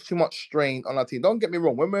because it puts too much strain on our team. Don't get me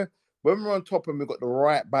wrong, when we're on top and we've got the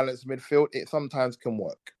right balanced midfield, it sometimes can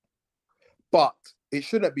work. But it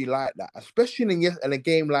shouldn't be like that, especially in a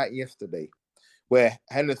game like yesterday, where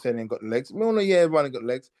Henderson ain't got the legs. We all know, running got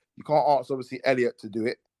legs. You can't ask, obviously, Elliott to do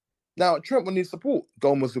it. Now, Trent will need support.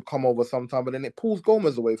 Gomez will come over sometime, but then it pulls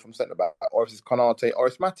Gomez away from centre-back, or if it's Konate, or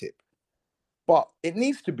it's Matip. But it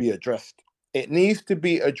needs to be addressed. It needs to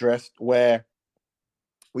be addressed where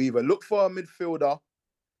we either look for a midfielder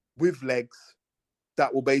with legs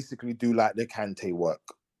that will basically do like the Kante work.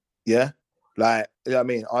 Yeah, like I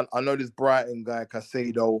mean, I know this Brighton guy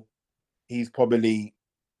Casado. He's probably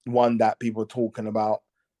one that people are talking about,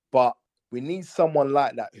 but we need someone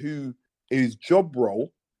like that whose job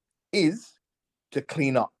role is to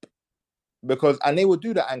clean up and they will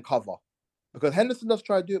do that and cover because Henderson does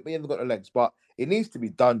try to do it, but he hasn't got the legs. But it needs to be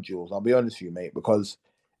done, Jules. I'll be honest with you, mate, because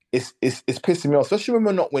it's pissing me off, especially when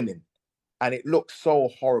we're not winning, and it looks so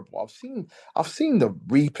horrible. I've seen the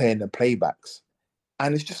replay and the playbacks,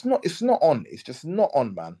 and it's not on. It's just not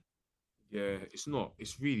on, man. Yeah, it's not.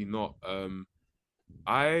 It's really not.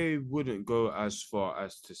 I wouldn't go as far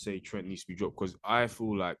as to say Trent needs to be dropped because I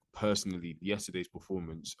feel like personally yesterday's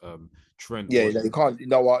performance, Trent Yeah, was. you can't. You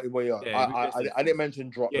know what? Well, yeah, Yeah, I didn't mention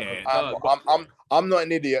drop because yeah, no, but, I'm not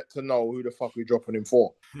an idiot to know who the fuck we're dropping him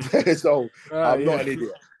for. So I'm not an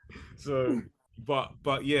idiot. So,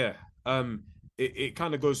 but yeah, it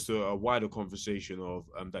kind of goes to a wider conversation of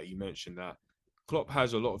that you mentioned that Klopp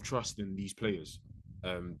has a lot of trust in these players,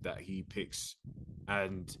 that he picks,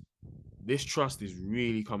 and this trust is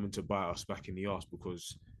really coming to bite us back in the arse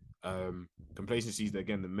because complacency is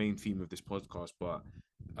again the main theme of this podcast, but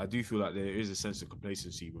I do feel like there is a sense of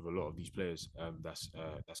complacency with a lot of these players that's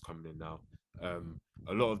coming in now.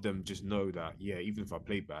 A lot of them just know that even if I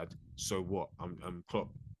play bad, so what? I'm Klopp.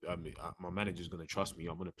 My manager's going to trust me.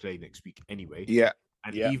 I'm going to play next week anyway. Yeah.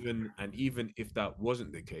 And even if that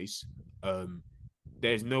wasn't the case,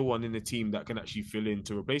 there's no one in the team that can actually fill in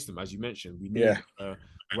to replace them. As you mentioned, we need a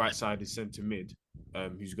right-sided centre mid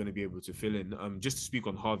who's going to be able to fill in. Just to speak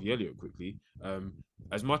on Harvey Elliott quickly,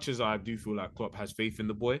 as much as I do feel like Klopp has faith in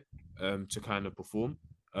the boy to kind of perform,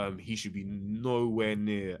 he should be nowhere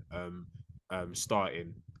near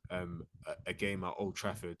starting a game at Old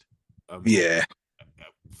Trafford. From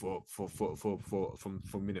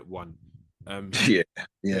minute one. You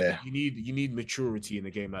need maturity in a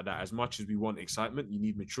game like that. As much as we want excitement, you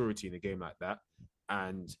need maturity in a game like that.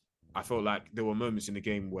 And I felt like there were moments in the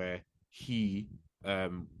game where he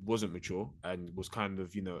wasn't mature and was kind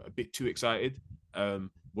of a bit too excited.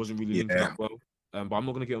 Wasn't really linking up well. But I'm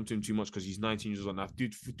not going to get onto him too much because he's 19 years old. And I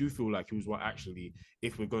do feel like he was actually,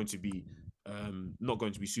 if we're going to be not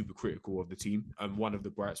going to be super critical of the team, one of the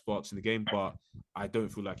bright sparks in the game, but I don't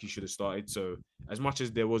feel like he should have started. So as much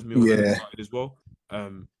as there was Milner started as well,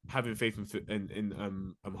 having faith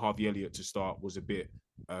in Harvey Elliott to start was a bit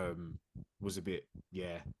and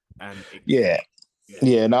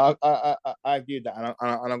no, I agree with that,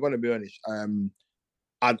 and I'm going to be honest.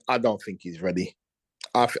 I don't think he's ready.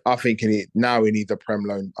 I think he needs a Prem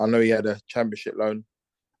loan. I know he had a Championship loan.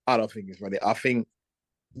 I don't think he's ready. I think,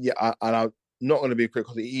 and I'm not going to be quick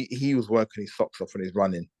because he was working his socks off when he's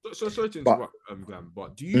running. So sorry to interrupt, Glam,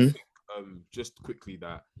 but do you think, just quickly,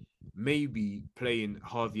 that maybe playing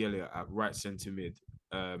Harvey Elliott at right centre mid,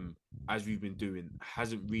 as we've been doing,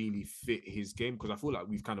 hasn't really fit his game? Because I feel like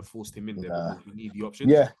we've kind of forced him in there because we need the options.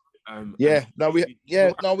 We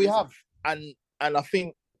have, and I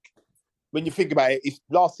think, when you think about it,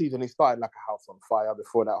 last season he started like a house on fire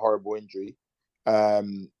before that horrible injury. Do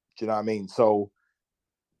you know what I mean? So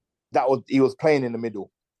he was playing in the middle.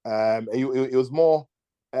 It was more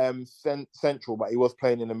central, but he was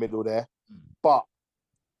playing in the middle there. But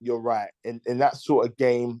you're right. In that sort of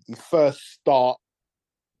game, his first start,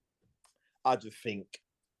 I just think,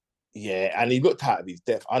 and he looked out of his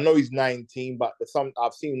depth. I know he's 19, but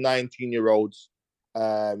I've seen 19-year-olds,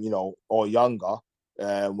 or younger,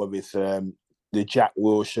 whether it's the Jack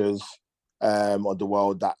Wilshers of the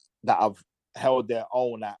world that have held their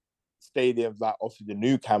own at stadiums like obviously the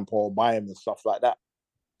Nou Camp or Bayern and stuff like that.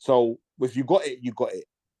 So if you got it, you got it.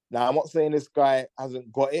 Now I'm not saying this guy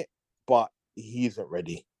hasn't got it, but he isn't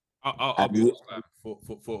ready. I'll be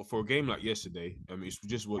honest, for a game like yesterday, it's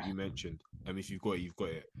just what you mentioned. If you've got it, you've got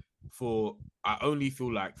it. I only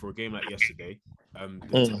feel like for a game like yesterday, the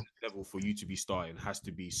talent level for you to be starting has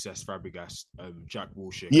to be Cesc Fabregas, Jack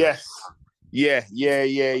Wilshere. Yes. Yeah.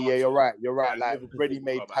 You're right. Like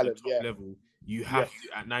ready-made talent. Level. You have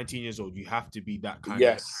to, at 19 years old, you have to be that kind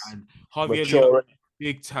of. And Harvey Elliott,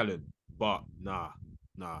 big talent, but nah.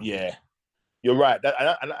 Yeah, you're right.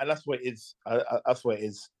 And that's what it is. That's what it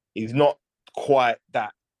is. He's not quite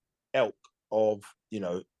that ilk of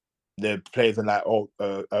the players like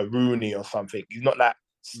a Rooney or something. He's not that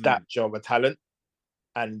stature of a talent.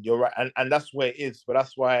 And you're right. And that's where it is. But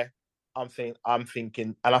that's why I'm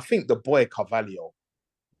thinking, and I think the boy Carvalho,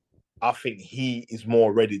 I think he is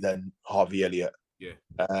more ready than Harvey Elliott. Yeah.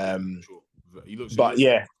 Sure.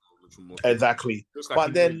 Exactly.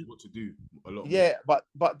 But then what to do a lot. Yeah, more.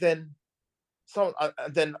 but then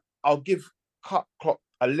then I'll give Klopp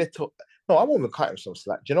a little. No, I won't even cut him some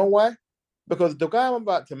slack. Do you know why? Because the guy I'm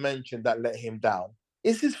about to mention that let him down,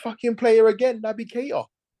 It's this fucking player again, Naby Keita.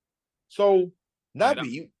 So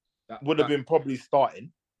Naby would have been probably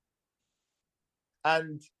starting,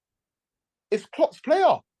 and it's Klopp's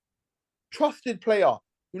player, trusted player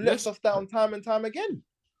who lets us down time and time again.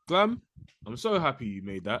 Glam, I'm so happy you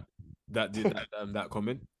made that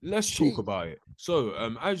comment. Let's talk about it. So,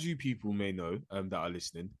 as you people may know, that are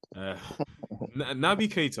listening, Naby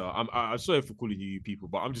Keita, I'm sorry for calling you people,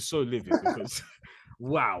 but I'm just so livid because,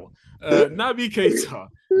 wow, Naby Keita.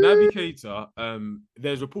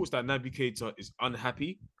 There's reports that Naby Keita is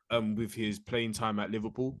unhappy with his playing time at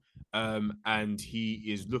Liverpool, and he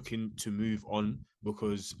is looking to move on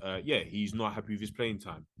because, he's not happy with his playing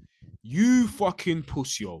time. You fucking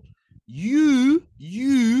pussyo. You.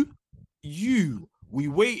 We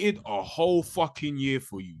waited a whole fucking year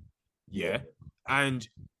for you. Yeah. And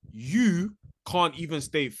you can't even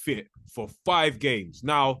stay fit for 5 games.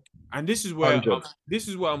 Now, and this is where I'm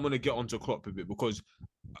going to get onto Klopp a bit, because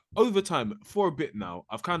over time, for a bit now,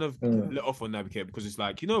 I've kind of let off on Naby Keita because it's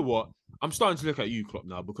like, you know what? I'm starting to look at you, Klopp,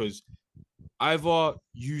 now, because either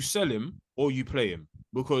you sell him or you play him.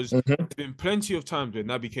 Because there's been plenty of times where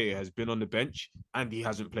Naby Keita has been on the bench and he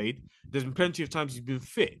hasn't played. There's been plenty of times he's been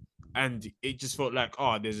fit and it just felt like,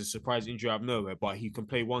 there's a surprise injury out of nowhere, but he can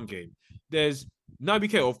play one game. There's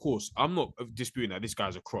Naby Keita, of course. I'm not disputing that this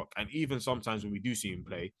guy's a crock. And even sometimes when we do see him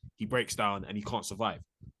play, he breaks down and he can't survive.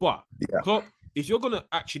 But Klopp, if you're going to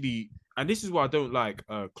actually, and this is why I don't like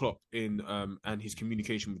Klopp in and his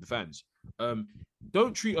communication with the fans,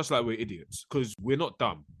 don't treat us like we're idiots, because we're not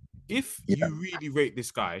dumb. If you really rate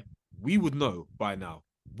this guy, we would know by now.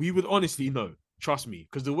 We would honestly know. Trust me.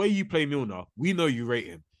 Because the way you play Milner, we know you rate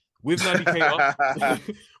him. With Naby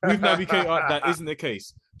Keita, that isn't the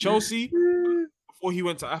case. Chelsea, before he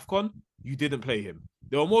went to AFCON, you didn't play him.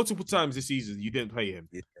 There were multiple times this season you didn't play him.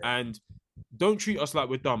 Yeah. And don't treat us like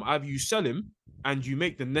we're dumb. Either you sell him and you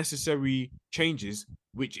make the necessary changes,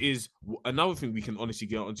 which is another thing we can honestly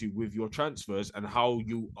get onto with your transfers and how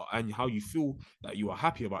you feel that you are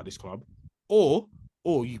happy about this club, or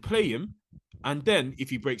you play him, and then if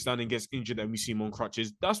he breaks down and gets injured and we see him on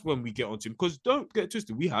crutches, that's when we get onto him. Because don't get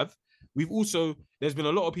twisted, there's been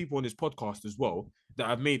a lot of people on this podcast as well that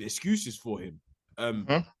have made excuses for him.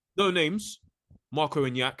 No names, Marco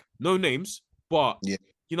and Yak, no names, but you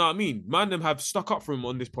know what I mean? Man, them have stuck up for him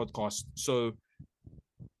on this podcast, so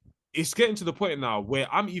it's getting to the point now where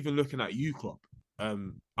I'm even looking at you, Klopp.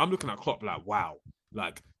 I'm looking at Klopp like, wow,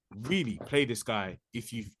 like really play this guy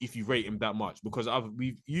if you rate him that much, because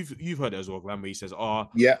you've heard it as well, Glenn, where he says,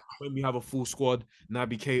 when we have a full squad,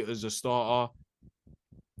 Naby Keita's a starter.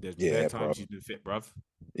 There's been times he's been fit, bruv.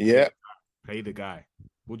 Yeah, play the guy.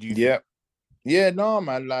 What do you think? Yeah, no,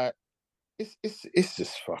 man, like it's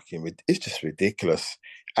just fucking, it's just ridiculous.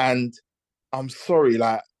 And I'm sorry,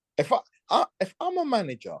 like if I'm a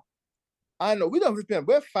manager, I know we don't have to be,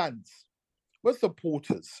 we're fans, we're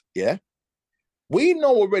supporters, yeah. We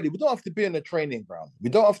know already, we don't have to be in the training ground. We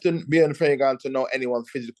don't have to be in the training ground to know anyone's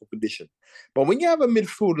physical condition. But when you have a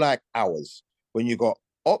midfield like ours, when you got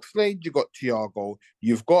Oxlade, you got Thiago,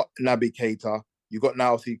 you've got Naby Keita, you got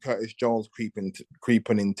now see Curtis Jones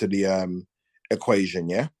creeping into the equation,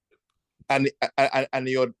 yeah. And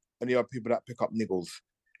the odd people that pick up niggles.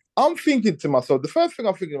 I'm thinking to myself, the first thing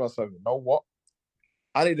I'm thinking to myself, you know what?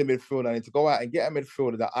 I need a midfielder. I need to go out and get a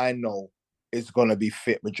midfielder that I know is gonna be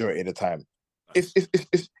fit majority of the time. It's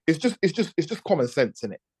just common sense,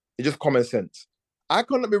 isn't it? It's just common sense. I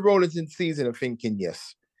couldn't be rolling in season and thinking,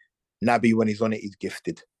 yes, Naby when he's on it, he's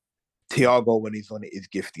gifted. Thiago when he's on it, is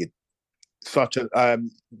gifted. Such as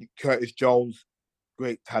Curtis Jones,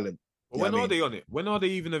 great talent. Well, when are they on it? When are they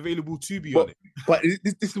even available to be on it? But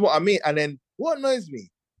this is what I mean. And then what annoys me,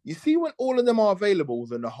 you see when all of them are available,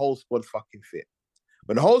 then the whole squad's fucking fit.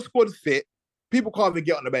 When the whole squad's fit, people can't even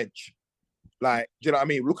get on the bench. Like, do you know what I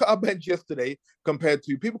mean? Look at our bench yesterday compared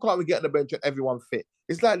to people can't even get on the bench and everyone fit.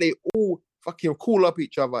 It's like they all fucking call up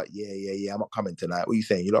each other. Yeah, I'm not coming tonight. What are you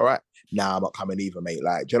saying? You all right? Nah, I'm not coming either, mate.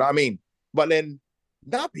 Like, do you know what I mean? But then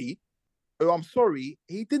Naby, oh, I'm sorry,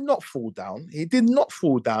 he did not fall down. He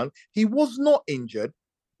was not injured.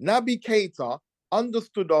 Naby Keita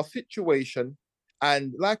understood our situation.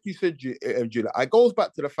 And like you said, Julia, it goes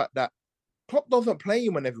back to the fact that Klopp doesn't play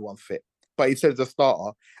him when everyone's fit, but he says a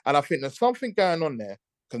starter. And I think there's something going on there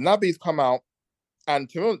because Naby's come out. And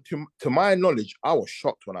to my knowledge, I was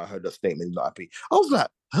shocked when I heard the statement, he's not happy. I was like,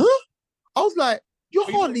 huh? I was like,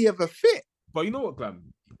 you're hardly ever fit. But you know what, Glam?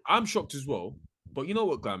 I'm shocked as well. But you know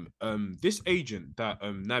what, Glam? This agent that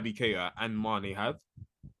Naby Keita and Mane have,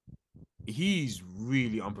 he's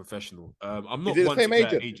really unprofessional. I'm not the same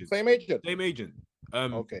agent. Same agent. Same agent.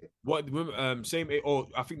 Okay. What? Or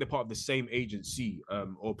I think they're part of the same agency.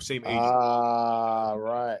 Or same agent. Ah,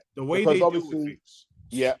 right. The way Because they deal with obviously, things.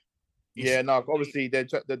 yeah, It's yeah. No, obviously they've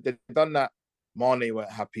done that. Mane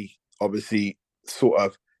weren't happy. Obviously, sort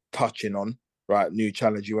of touching on right. New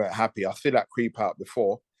challenge. You weren't happy. I see that creep out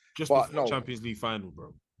before, just but before no, Champions League final,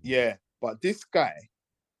 bro. yeah. But this guy,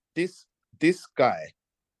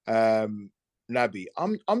 Naby,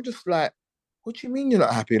 I'm just like, what do you mean you're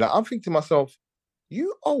not happy? Like, I'm thinking to myself,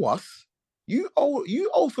 you owe us, you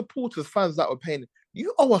owe supporters, fans that were paying,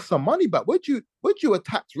 you owe us some money back. Where'd you a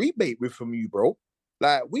tax rebate with from you, bro?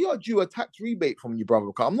 Like, we are due a tax rebate from you,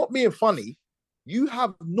 brother. I'm not being funny. You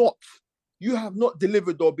have not, you have not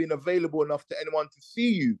delivered or been available enough to anyone to see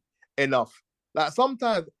you enough. Like,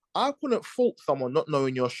 sometimes I couldn't fault someone not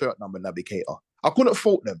knowing your shirt number, Navigator. I couldn't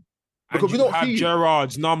fault them And because we you don't have see you.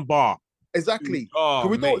 Gerard's number. Exactly. Oh,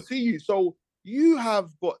 Because we don't mate. see you. So you have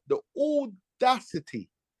got the audacity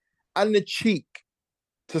and the cheek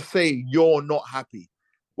to say you're not happy.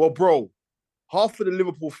 Well, bro, half of the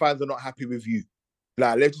Liverpool fans are not happy with you.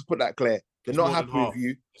 Like, let's just put that clear. They're It's not more than happy with half.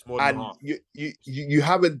 you. It's more than And half. you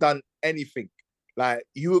haven't done anything. Like,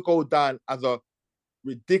 you would go down as a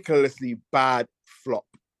ridiculously bad flop.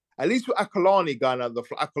 At least with Akalani going as a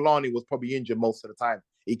flop. Akalani was probably injured most of the time.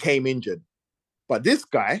 He came injured. But this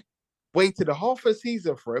guy waited a half a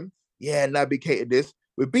season for him. Yeah, navigated this.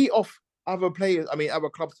 We beat off other players, other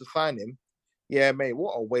clubs to sign him. Yeah, mate,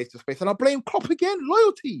 what a waste of space. And I blame Klopp again.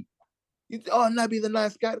 Loyalty. Naby the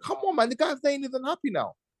nice guy. Come on, man. The guy's name isn't happy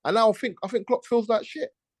now. And now I think Klopp feels like shit.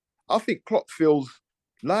 I think Klopp feels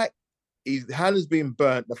like his hand has been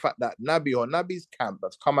burnt. The fact that Naby or Naby's camp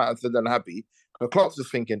has come out and said they're unhappy. Because Klopp's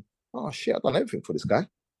just thinking, oh shit, I've done everything for this guy.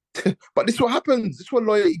 But this is what happens. This is what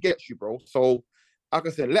loyalty gets you, bro. So, like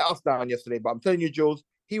I said, let us down yesterday. But I'm telling you, Jules,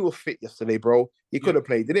 he was fit yesterday, bro. He could have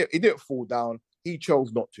played. He didn't fall down. He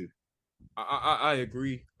chose not to. I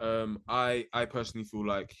agree. I personally feel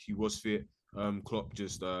like he was fit. Klopp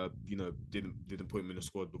just didn't put him in the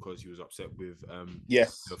squad because he was upset with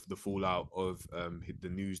Yes. the fallout of the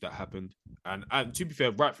news that happened. And to be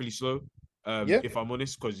fair, rightfully so. Yeah. If I'm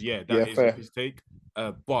honest, because that is fair. his take.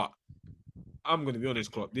 But I'm going to be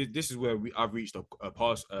honest, Klopp. This is where I've reached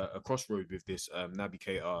a crossroad with this Naby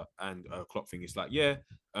Keita and Klopp thing. It's like, Naby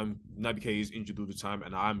Keita is injured all the time,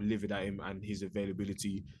 and I'm livid at him and his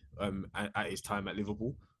availability at his time at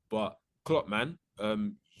Liverpool. But Klopp, man,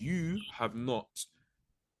 you have not.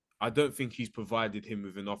 I don't think he's provided him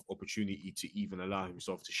with enough opportunity to even allow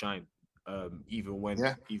himself to shine, even when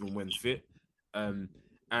fit.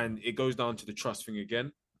 And it goes down to the trust thing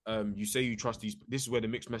again. You say you trust these. This is where the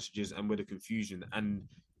mixed messages and where the confusion and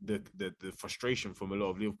the frustration from a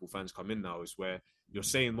lot of Liverpool fans come in now. Is where you're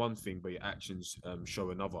saying one thing, but your actions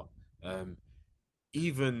show another.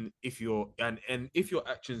 Even if if your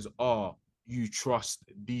actions are you trust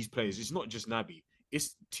these players, it's not just Naby.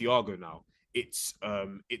 It's Thiago now. It's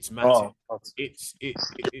Matip. It's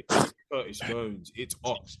Curtis Jones. It's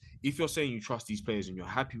Ox. If you're saying you trust these players and you're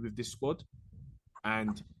happy with this squad,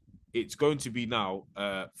 and it's going to be now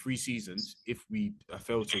 3 seasons if we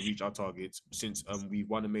fail to reach our targets since we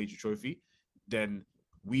won a major trophy, then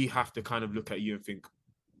we have to kind of look at you and think,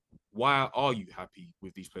 why are you happy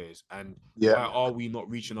with these players? And why are we not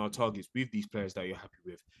reaching our targets with these players that you're happy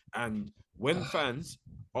with? And when fans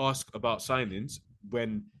ask about signings,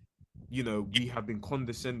 when we have been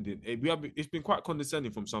condescending. It's been quite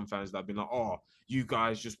condescending from some fans that have been like, "Oh, you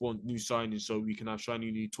guys just want new signings so we can have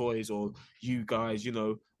shiny new toys," or "You guys, We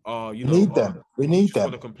need them. We just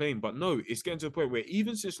want to complain." But no, it's getting to the point where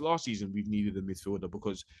even since last season, we've needed a midfielder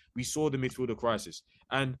because we saw the midfielder crisis.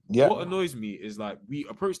 And what annoys me is like we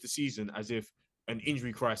approach the season as if an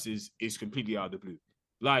injury crisis is completely out of the blue.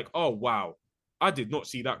 Like, oh wow, I did not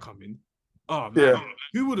see that coming. Oh man,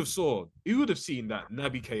 who would have seen that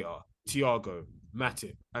Naby Keita, Thiago,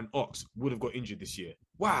 Matip, and Ox would have got injured this year?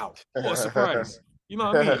 Wow, what a surprise! You know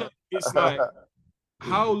what I mean? It's like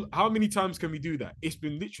how many times can we do that? It's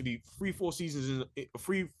been literally 3-4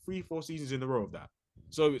 seasons in a row of that.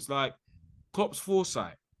 So it's like Klopp's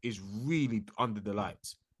foresight is really under the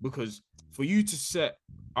lights because for you to set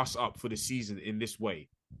us up for the season in this way,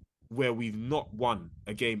 where we've not won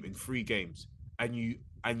a game in 3 games, and you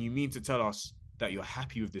mean to tell us that you're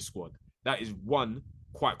happy with this squad, that is one,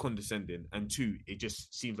 quite condescending, and 2, it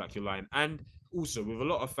just seems like you're lying. And also with a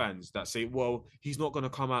lot of fans that say, well, he's not going to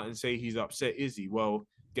come out and say he's upset, is he? Well,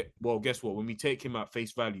 guess what? When we take him at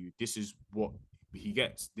face value, this is what he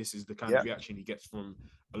gets. This is the kind of reaction he gets from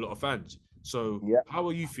a lot of fans. So how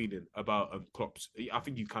are you feeling about Klopp's? I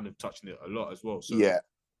think you kind of touched on it a lot as well. So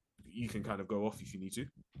you can kind of go off if you need to.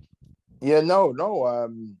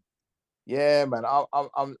 Yeah, man.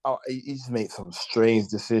 He's made some strange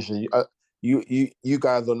decisions. You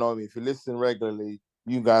guys don't know me. If you listen regularly,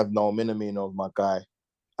 you guys know Minamino's my guy,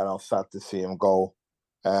 and I'm sad to see him go.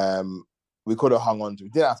 We could have hung on to him.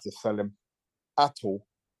 We didn't have to sell him at all.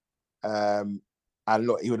 And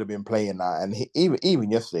look, he would have been playing that, and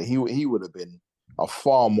even yesterday, he would have been a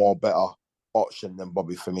far more better option than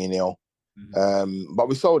Bobby Firmino. But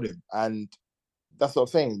we sold him, and that's what I'm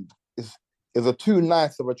saying. It's a too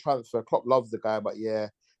nice of a transfer. Klopp loves the guy, but yeah,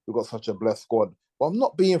 we've got such a blessed squad. But I'm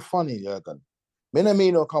not being funny, Jurgen.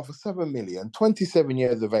 Minamino come for 7 million, 27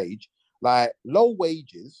 years of age, like low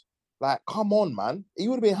wages. Like, come on, man. He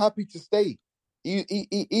would have been happy to stay.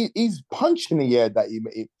 He's punching the year that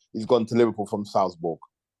he's gone to Liverpool from Salzburg.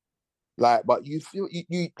 Like, but you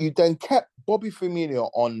then kept Bobby Firmino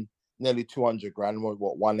on nearly 200 grand,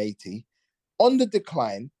 what 180, on the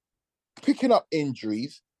decline, picking up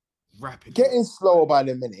injuries, rapidly, getting slower by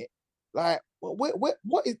the minute. Like,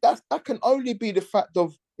 what is that? That can only be the fact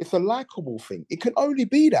of it's a likable thing. It can only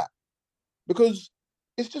be that because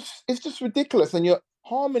it's just ridiculous, and you're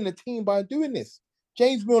harming the team by doing this.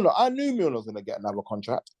 James Milner, I knew Milner was going to get another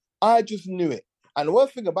contract. I just knew it. And the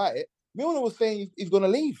worst thing about it, Milner was saying he's going to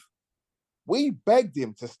leave. We begged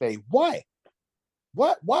him to stay. Why?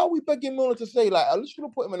 Why are we begging Milner to stay? Like, at least you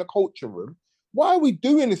put him in a culture room. Why are we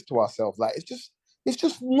doing this to ourselves? Like, it's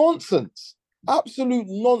just nonsense. Absolute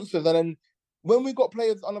nonsense. And then when we got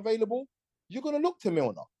players unavailable, you're going to look to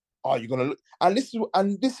Milner. Oh, you're going to look. And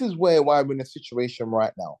this is why we're in a situation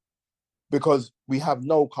right now. Because we have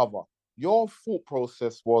no cover. Your thought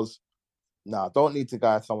process was, don't need to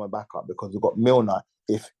guide someone back up because we've got Milner.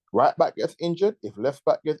 If right back gets injured, if left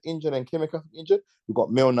back gets injured and Kimmich gets injured, we've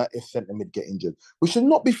got Milner if centre mid get injured. We should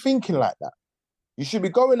not be thinking like that. You should be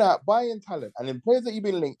going out, buying talent. And in players that you've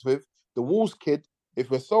been linked with, the Wolves kid,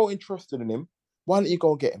 if we're so interested in him, why don't you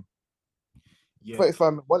go and get him? Yeah.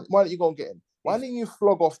 35, why don't you go and get him? Why don't you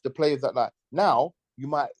flog off the players that like now you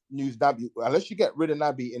might lose Naby unless you get rid of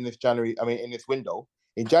Naby in this window.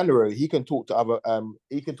 In January, he can talk to other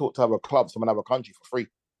clubs from another country for free.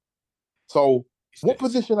 So, what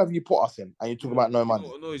position have you put us in? And you talk about no money.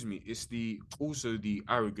 What annoys me is also the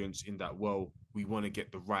arrogance in that. Well, we want to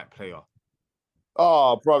get the right player.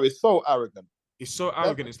 Oh, bro, it's so arrogant. It's so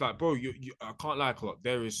arrogant. It's like, bro, I can't lie, Klopp.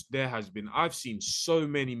 I've seen so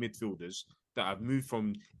many midfielders that have moved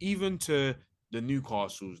from even to the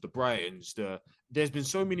Newcastles, the Brightons. There's been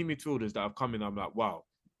so many midfielders that have come in. I'm like, wow.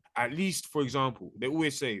 At least, for example, they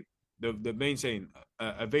always say the main saying,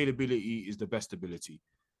 availability is the best ability.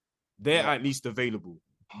 They're at least available.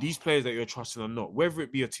 These players that you're trusting are not, whether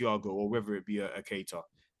it be a Thiago or whether it be a Keita,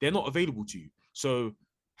 they're not available to you. So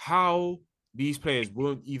how these players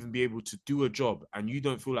won't even be able to do a job and you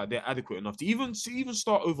don't feel like they're adequate enough to even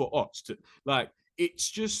start over odds to like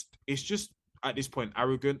it's just at this point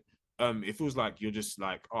arrogant. It feels like you're just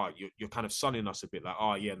like, you're kind of sunning us a bit, like,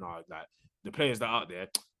 like the players that are out there,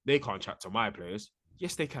 they can't chat to my players.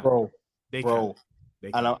 Yes, they can. Bro. They can.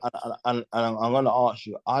 And I'm going to ask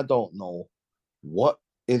you, I don't know what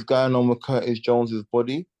is going on with Curtis Jones's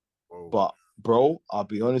body, but, bro, I'll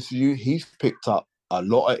be honest with you, he's picked up a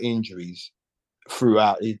lot of injuries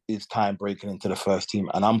throughout his time breaking into the first team,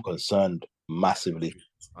 and I'm concerned massively.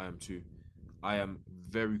 I am too. I am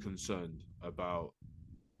very concerned about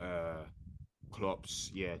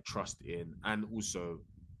Klopp's trust in, and also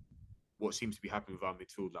what seems to be happening with our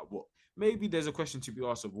midfield. Like, what maybe there's a question to be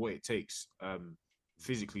asked of what it takes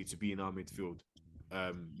physically to be in our midfield.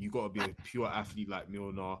 You got to be a pure athlete like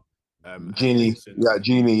Milner. Genie,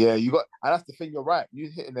 you got, and that's the thing. You're right. You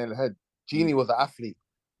hit it in the head. Genie was an athlete.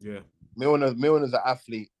 Yeah, Milner's an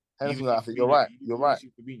athlete. Henderson's an athlete. You're right. You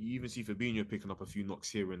even see Fabinho picking up a few knocks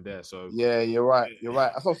here and there. So yeah, you're right.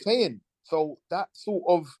 That's what I'm saying. So that sort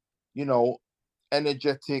of,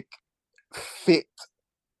 energetic, fit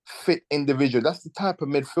individual. That's the type of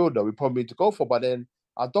midfielder we probably need to go for. But then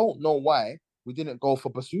I don't know why we didn't go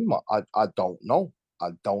for Basuma. I don't know.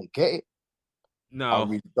 I don't get it. No, I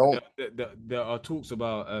really don't. There are talks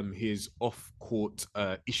about his off-court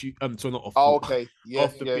issue. So not off. Oh, okay. Yeah.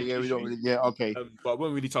 Off the pitch We don't really. Yeah. Okay. But I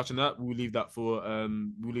won't really touch on that. We'll leave that for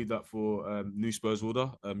New Spurs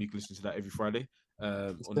Order. You can listen to that every Friday.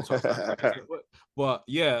 On the Network. But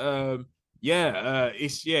it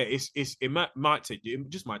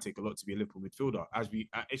just might take a lot to be a Liverpool midfielder.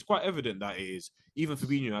 It's quite evident that it is. Even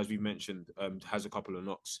Fabinho, as we mentioned, has a couple of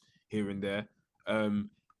knocks here and there. I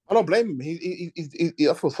don't blame him.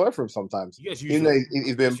 I feel sorry for him sometimes. Yes, even though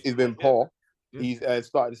he's been poor. Yeah. He's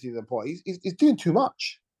started the season poor. He's doing too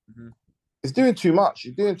much. Mm-hmm. He's doing too much.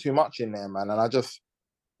 He's doing too much in there, man. And I don't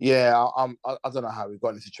know how we got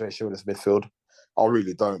in the situation with this midfield. I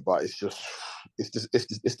really don't, but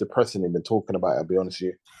it's depressing even talking about it, I'll be honest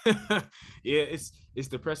with you. Yeah, it's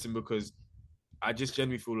depressing because I just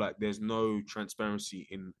genuinely feel like there's no transparency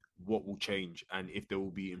in what will change and if there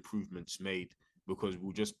will be improvements made because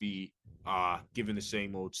we'll just be given the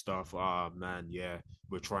same old stuff. Man, yeah,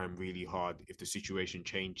 we're trying really hard. If the situation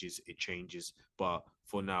changes, it changes. But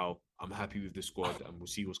for now, I'm happy with the squad and we'll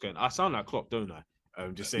see what's going on. I sound like Klopp, don't I?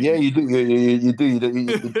 Just saying. Yeah, you do. You do.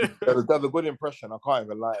 That's a good impression. I can't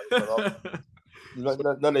even lie.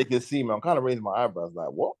 None they can see me. I'm kind of raising my eyebrows, like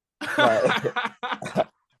what? Like,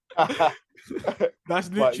 That's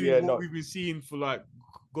but literally yeah, what no. we've been seeing for like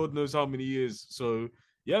God knows how many years. So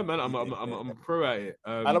yeah, man, I'm a pro at it.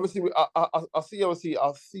 And obviously,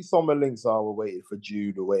 I see some of the links are we're waiting for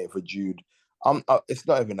Jude. We're waiting for Jude. It's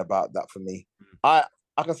not even about that for me. Like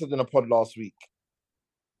I said in a pod last week,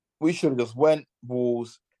 we should have just went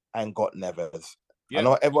Wolves and got Neves. I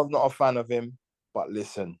know everyone's not a fan of him, but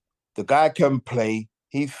listen, the guy can play.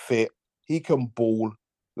 He's fit. He can ball.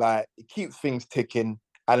 Like he keeps things ticking.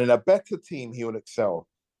 And in a better team, he will excel.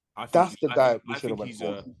 That's the guy we should have went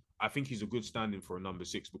for. I think he's a good standing for a number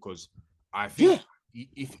 6 because I think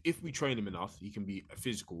if we train him enough, he can be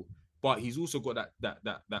physical. But he's also got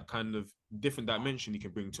that kind of different dimension he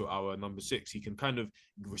can bring to our number 6. He can kind of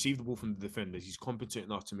receive the ball from the defenders. He's competent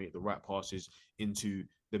enough to make the right passes into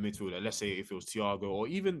the midfielder. Let's say if it was Thiago or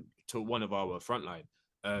even to one of our front line.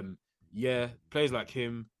 Players like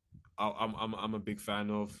him, I'm a big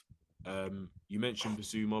fan of. You mentioned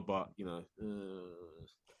Basuma, but you know,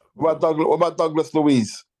 What about Douglas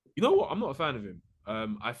Luiz? You know what? I'm not a fan of him.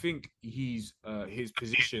 I think he's his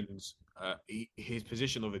position of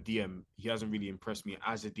a DM. He hasn't really impressed me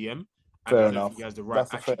as a DM, and Fair I don't enough. think he has the right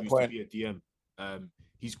attributes to be a DM.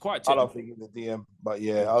 He's quite technical. I don't think he's a DM, but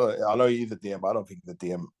yeah, I know he's a DM, but I don't think he's a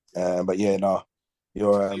DM. But yeah, no,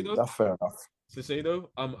 that's fair enough. To say though,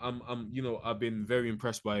 I've been very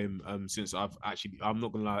impressed by him since I'm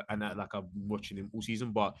not gonna lie and act like I've been watching him all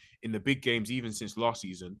season, but in the big games, even since last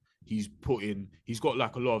season, he's got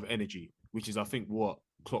like a lot of energy, which is I think what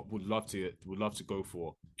Klopp would love to go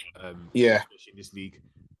for. Especially in this league.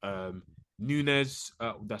 Nunes,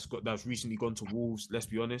 that's recently gone to Wolves. Let's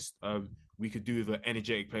be honest. We could do with an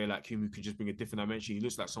energetic player like him who could just bring a different dimension. He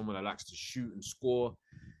looks like someone that likes to shoot and score.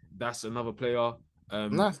 That's another player.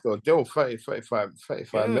 Nice though. Deal 35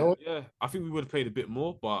 mil. Yeah, I think we would have paid a bit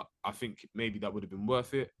more, but I think maybe that would have been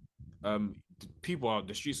worth it.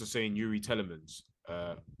 The streets are saying Yuri Telemans.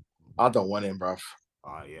 I don't want him, bruv.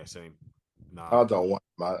 Yeah, same. Nah, I don't want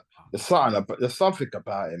him, man. There's something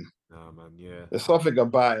about him. Nah, man, yeah. There's something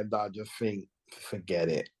about him that I just think, forget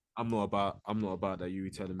it. I'm not about that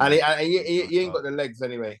Yuri Telemans. And he ain't got the legs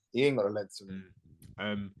anyway. He ain't got the legs.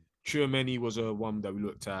 Tchouameni was one that we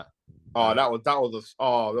looked at. That was a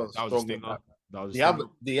strong stinger.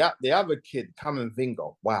 The other kid, Cameron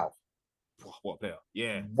Vingo. Wow. What player?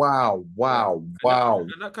 Yeah. Wow.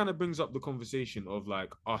 And that kind of brings up the conversation of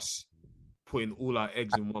like us putting all our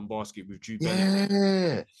eggs in one basket with Jude Bellingham.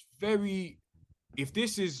 Yeah. It's if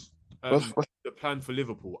this is the plan for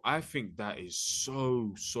Liverpool, I think that is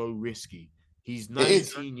so risky. He's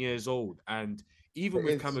 19 years old, and even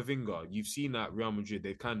with Camavinga, you've seen that Real Madrid,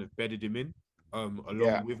 they've kind of bedded him in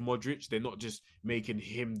along with Modric. They're not just making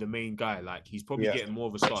him the main guy. Like he's probably getting more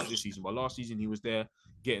of a start this season, but last season he was there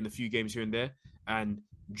getting a few games here and there. And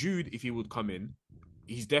Jude, if he would come in,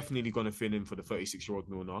 he's definitely going to fill in for the 36-year-old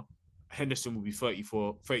Milner. Henderson will be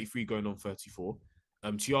 33 going on 34.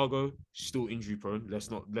 Thiago still injury prone.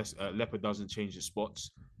 Leopard doesn't change the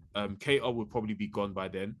spots. Keita will probably be gone by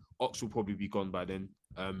then. Ox will probably be gone by then.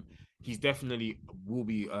 He's definitely will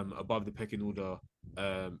be above the pecking order,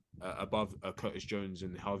 above Curtis Jones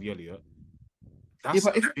and Harvey Elliott. That's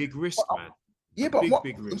a big risk, man. Yeah,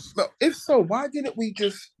 big risk. But if so, why didn't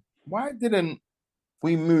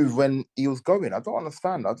we move when he was going? I don't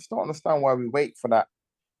understand. I just don't understand why we wait for that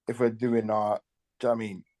if we're doing our,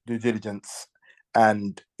 due diligence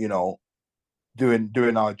and,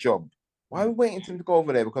 doing our job. Why are we waiting for him to go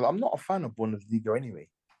over there? Because I'm not a fan of Bundesliga anyway.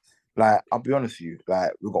 Like, I'll be honest with you.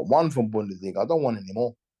 Like, we've got one from Bundesliga. I don't want any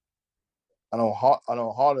more. I know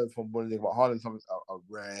Haaland from Bundesliga, but Haaland's a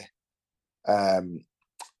rare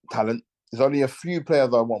talent. There's only a few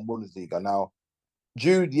players I want Bundesliga. Now,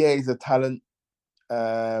 Jude, he's a talent.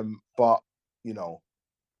 But,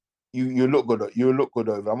 you look good. You look good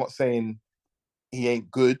over. I'm not saying he ain't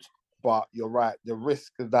good, but you're right. The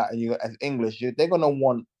risk of that, and as English, they're going to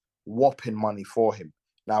want whopping money for him.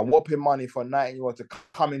 Now, whopping money for 19-year-old to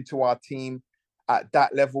come into our team at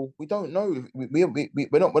that level, we don't know. We're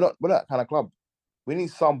not that kind of club. We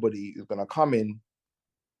need somebody who's going to come in,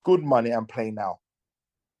 good money, and play now.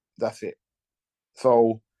 That's it.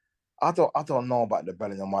 So I don't know about the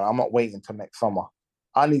Bellingham one. I'm not waiting till next summer.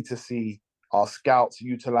 I need to see our scouts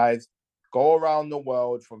utilized, go around the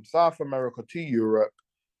world from South America to Europe,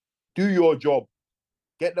 do your job,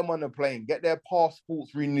 get them on the plane, get their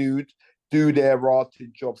passports renewed, do their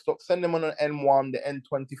rotted job. Stop sending them on an N1, the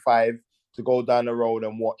N25 to go down the road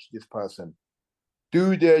and watch this person.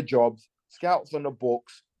 Do their jobs, scouts on the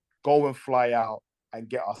books, go and fly out and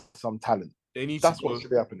get us some talent. That's what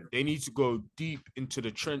should be happening. They need to go deep into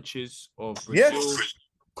the trenches of Brazil,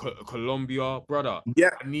 Colombia, brother. Yeah,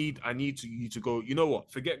 I need you to go. You know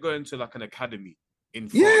what? Forget going to like an academy in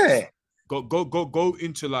France. Yeah, go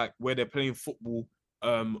into like where they're playing football,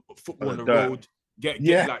 football on the road. Get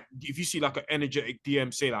like if you see like an energetic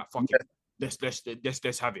DM, say like fuck it.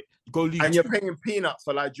 Let's have it. Go League and 2. You're paying peanuts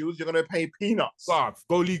for like Jules. You're gonna pay peanuts. Bruv,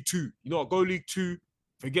 go League 2. You know what? Go League 2.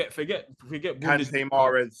 Forget Kante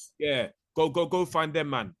Mahrez. Yeah. Go find them,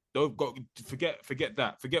 man. Don't go forget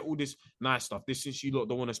that. Forget all this nice stuff. This is you lot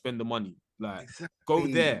don't want to spend the money. Like go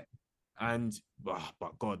there. And but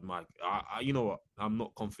God, Mike, I you know what? I'm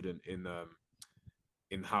not confident in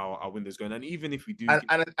how our window's going. And even if we do,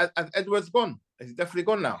 and Edward's gone. He's definitely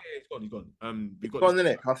gone now. Yeah, he's gone. He's gone, isn't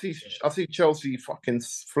it? I see Chelsea fucking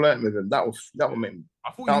flirting with him. That would make me. I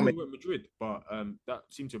thought he went Madrid, but that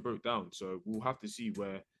seemed to have broke down. So we'll have to see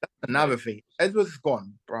where. That's another thing. Edward's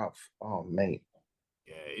gone, bruv. Oh mate.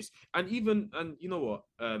 Yeah, and you know what?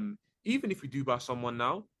 Even if we do buy someone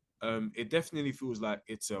now, it definitely feels like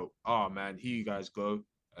it's man, here you guys go.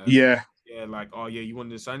 Yeah, like you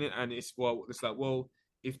wanted to sign it, and it's like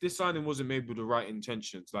if this signing wasn't made with the right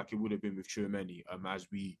intentions, like it would have been with Tchouameni, as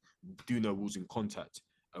we do know was in contact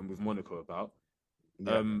with Monaco about.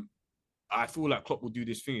 Yeah. I feel like Klopp will do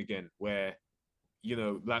this thing again where, you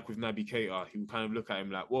know, like with Naby Keita, he will kind of look at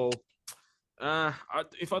him like, well,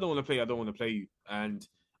 if I don't want to play, I don't want to play you. And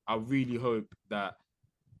I really hope that,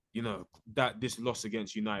 you know, that this loss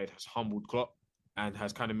against United has humbled Klopp and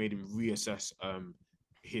has kind of made him reassess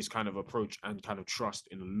his kind of approach and kind of trust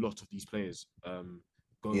in a lot of these players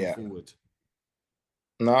going forward.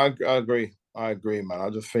 No, I agree. Man. I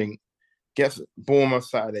just think get Bournemouth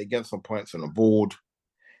Saturday, get some points on the board,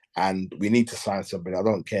 and we need to sign somebody. I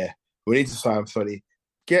don't care. We need to sign somebody.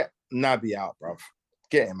 Get Naby out, bruv.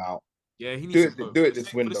 Get him out. Yeah, he needs to do it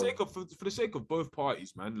this window. For the sake of both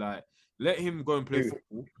parties, man. Like, let him go and play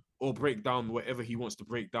football or break down whatever he wants to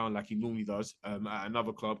break down like he normally does at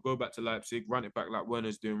another club. Go back to Leipzig, run it back like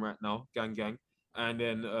Werner's doing right now, gang. And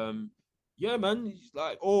then, man,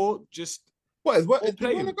 like, or just... What, is he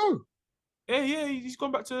going to go? Yeah, he's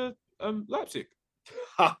gone back to Leipzig.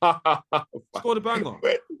 Scored a banger.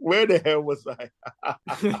 Where the hell was I?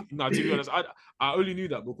 No, to be honest, I only knew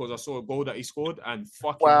that because I saw a goal that he scored, and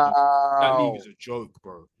fucking that league is a joke,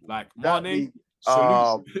 bro. Like Mane,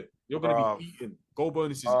 salute. You're gonna be eating goal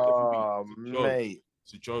bonuses every week. Mate,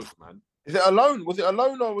 it's a joke, man. Is it a loan? Was it a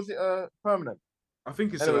loan or was it permanent? I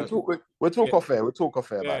think it's anyway, we'll talk off air. We'll talk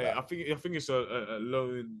off air about that. I think it's a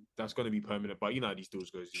loan that's going to be permanent, but you know how these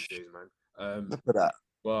deals goes these days, man. Look at that.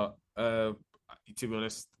 But to be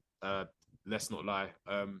honest, let's not lie.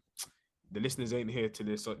 The listeners ain't here to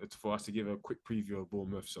this for us to give a quick preview of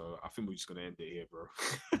Bournemouth, so I think we're just gonna end it here, bro.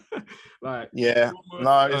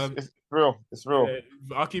 It's real. It's real. Yeah,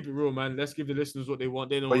 I'll keep it real, man. Let's give the listeners what they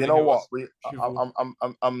want. They know. But you know what?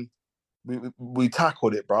 We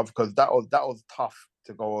tackled it, bro, because that was tough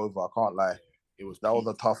to go over. I can't lie. That was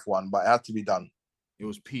a tough one, but it had to be done. It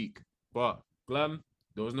was peak, but Glam,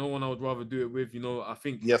 there was no one I would rather do it with. You know, I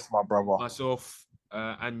think yes, my brother, myself,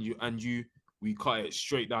 and you, we cut it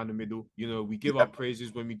straight down the middle. You know, we give our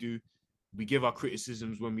praises when we do, we give our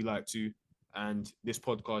criticisms when we like to, and this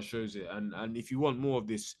podcast shows it. And if you want more of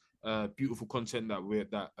this beautiful content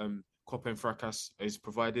that Cop and Fracas is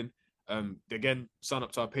providing, again, sign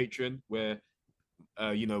up to our Patreon where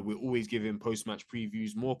we're always giving post-match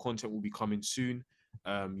previews. More content will be coming soon.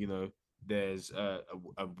 There's a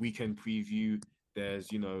weekend preview. There's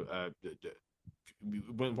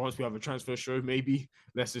once we have a transfer show, maybe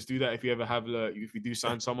let's just do that. If we do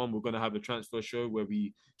sign someone, we're going to have a transfer show where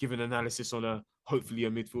we give an analysis on hopefully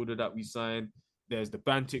a midfielder that we sign. There's the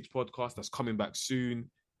Bantix podcast that's coming back soon.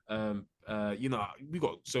 We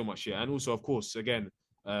got so much here. And also, of course, again,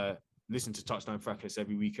 listen to Touchdown Fracas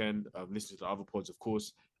every weekend. Listen to the other pods, of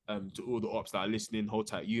course. To all the ops that are listening, hold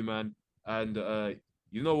tight, you man. And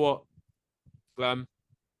you know what, Glam?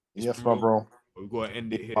 Yes, my bro. We've got to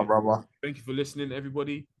end it here. My brother. Thank you for listening,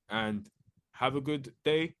 everybody, and have a good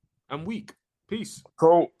day and week. Peace.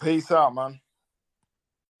 Cool. Peace out, man.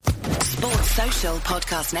 Sports Social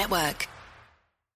Podcast Network.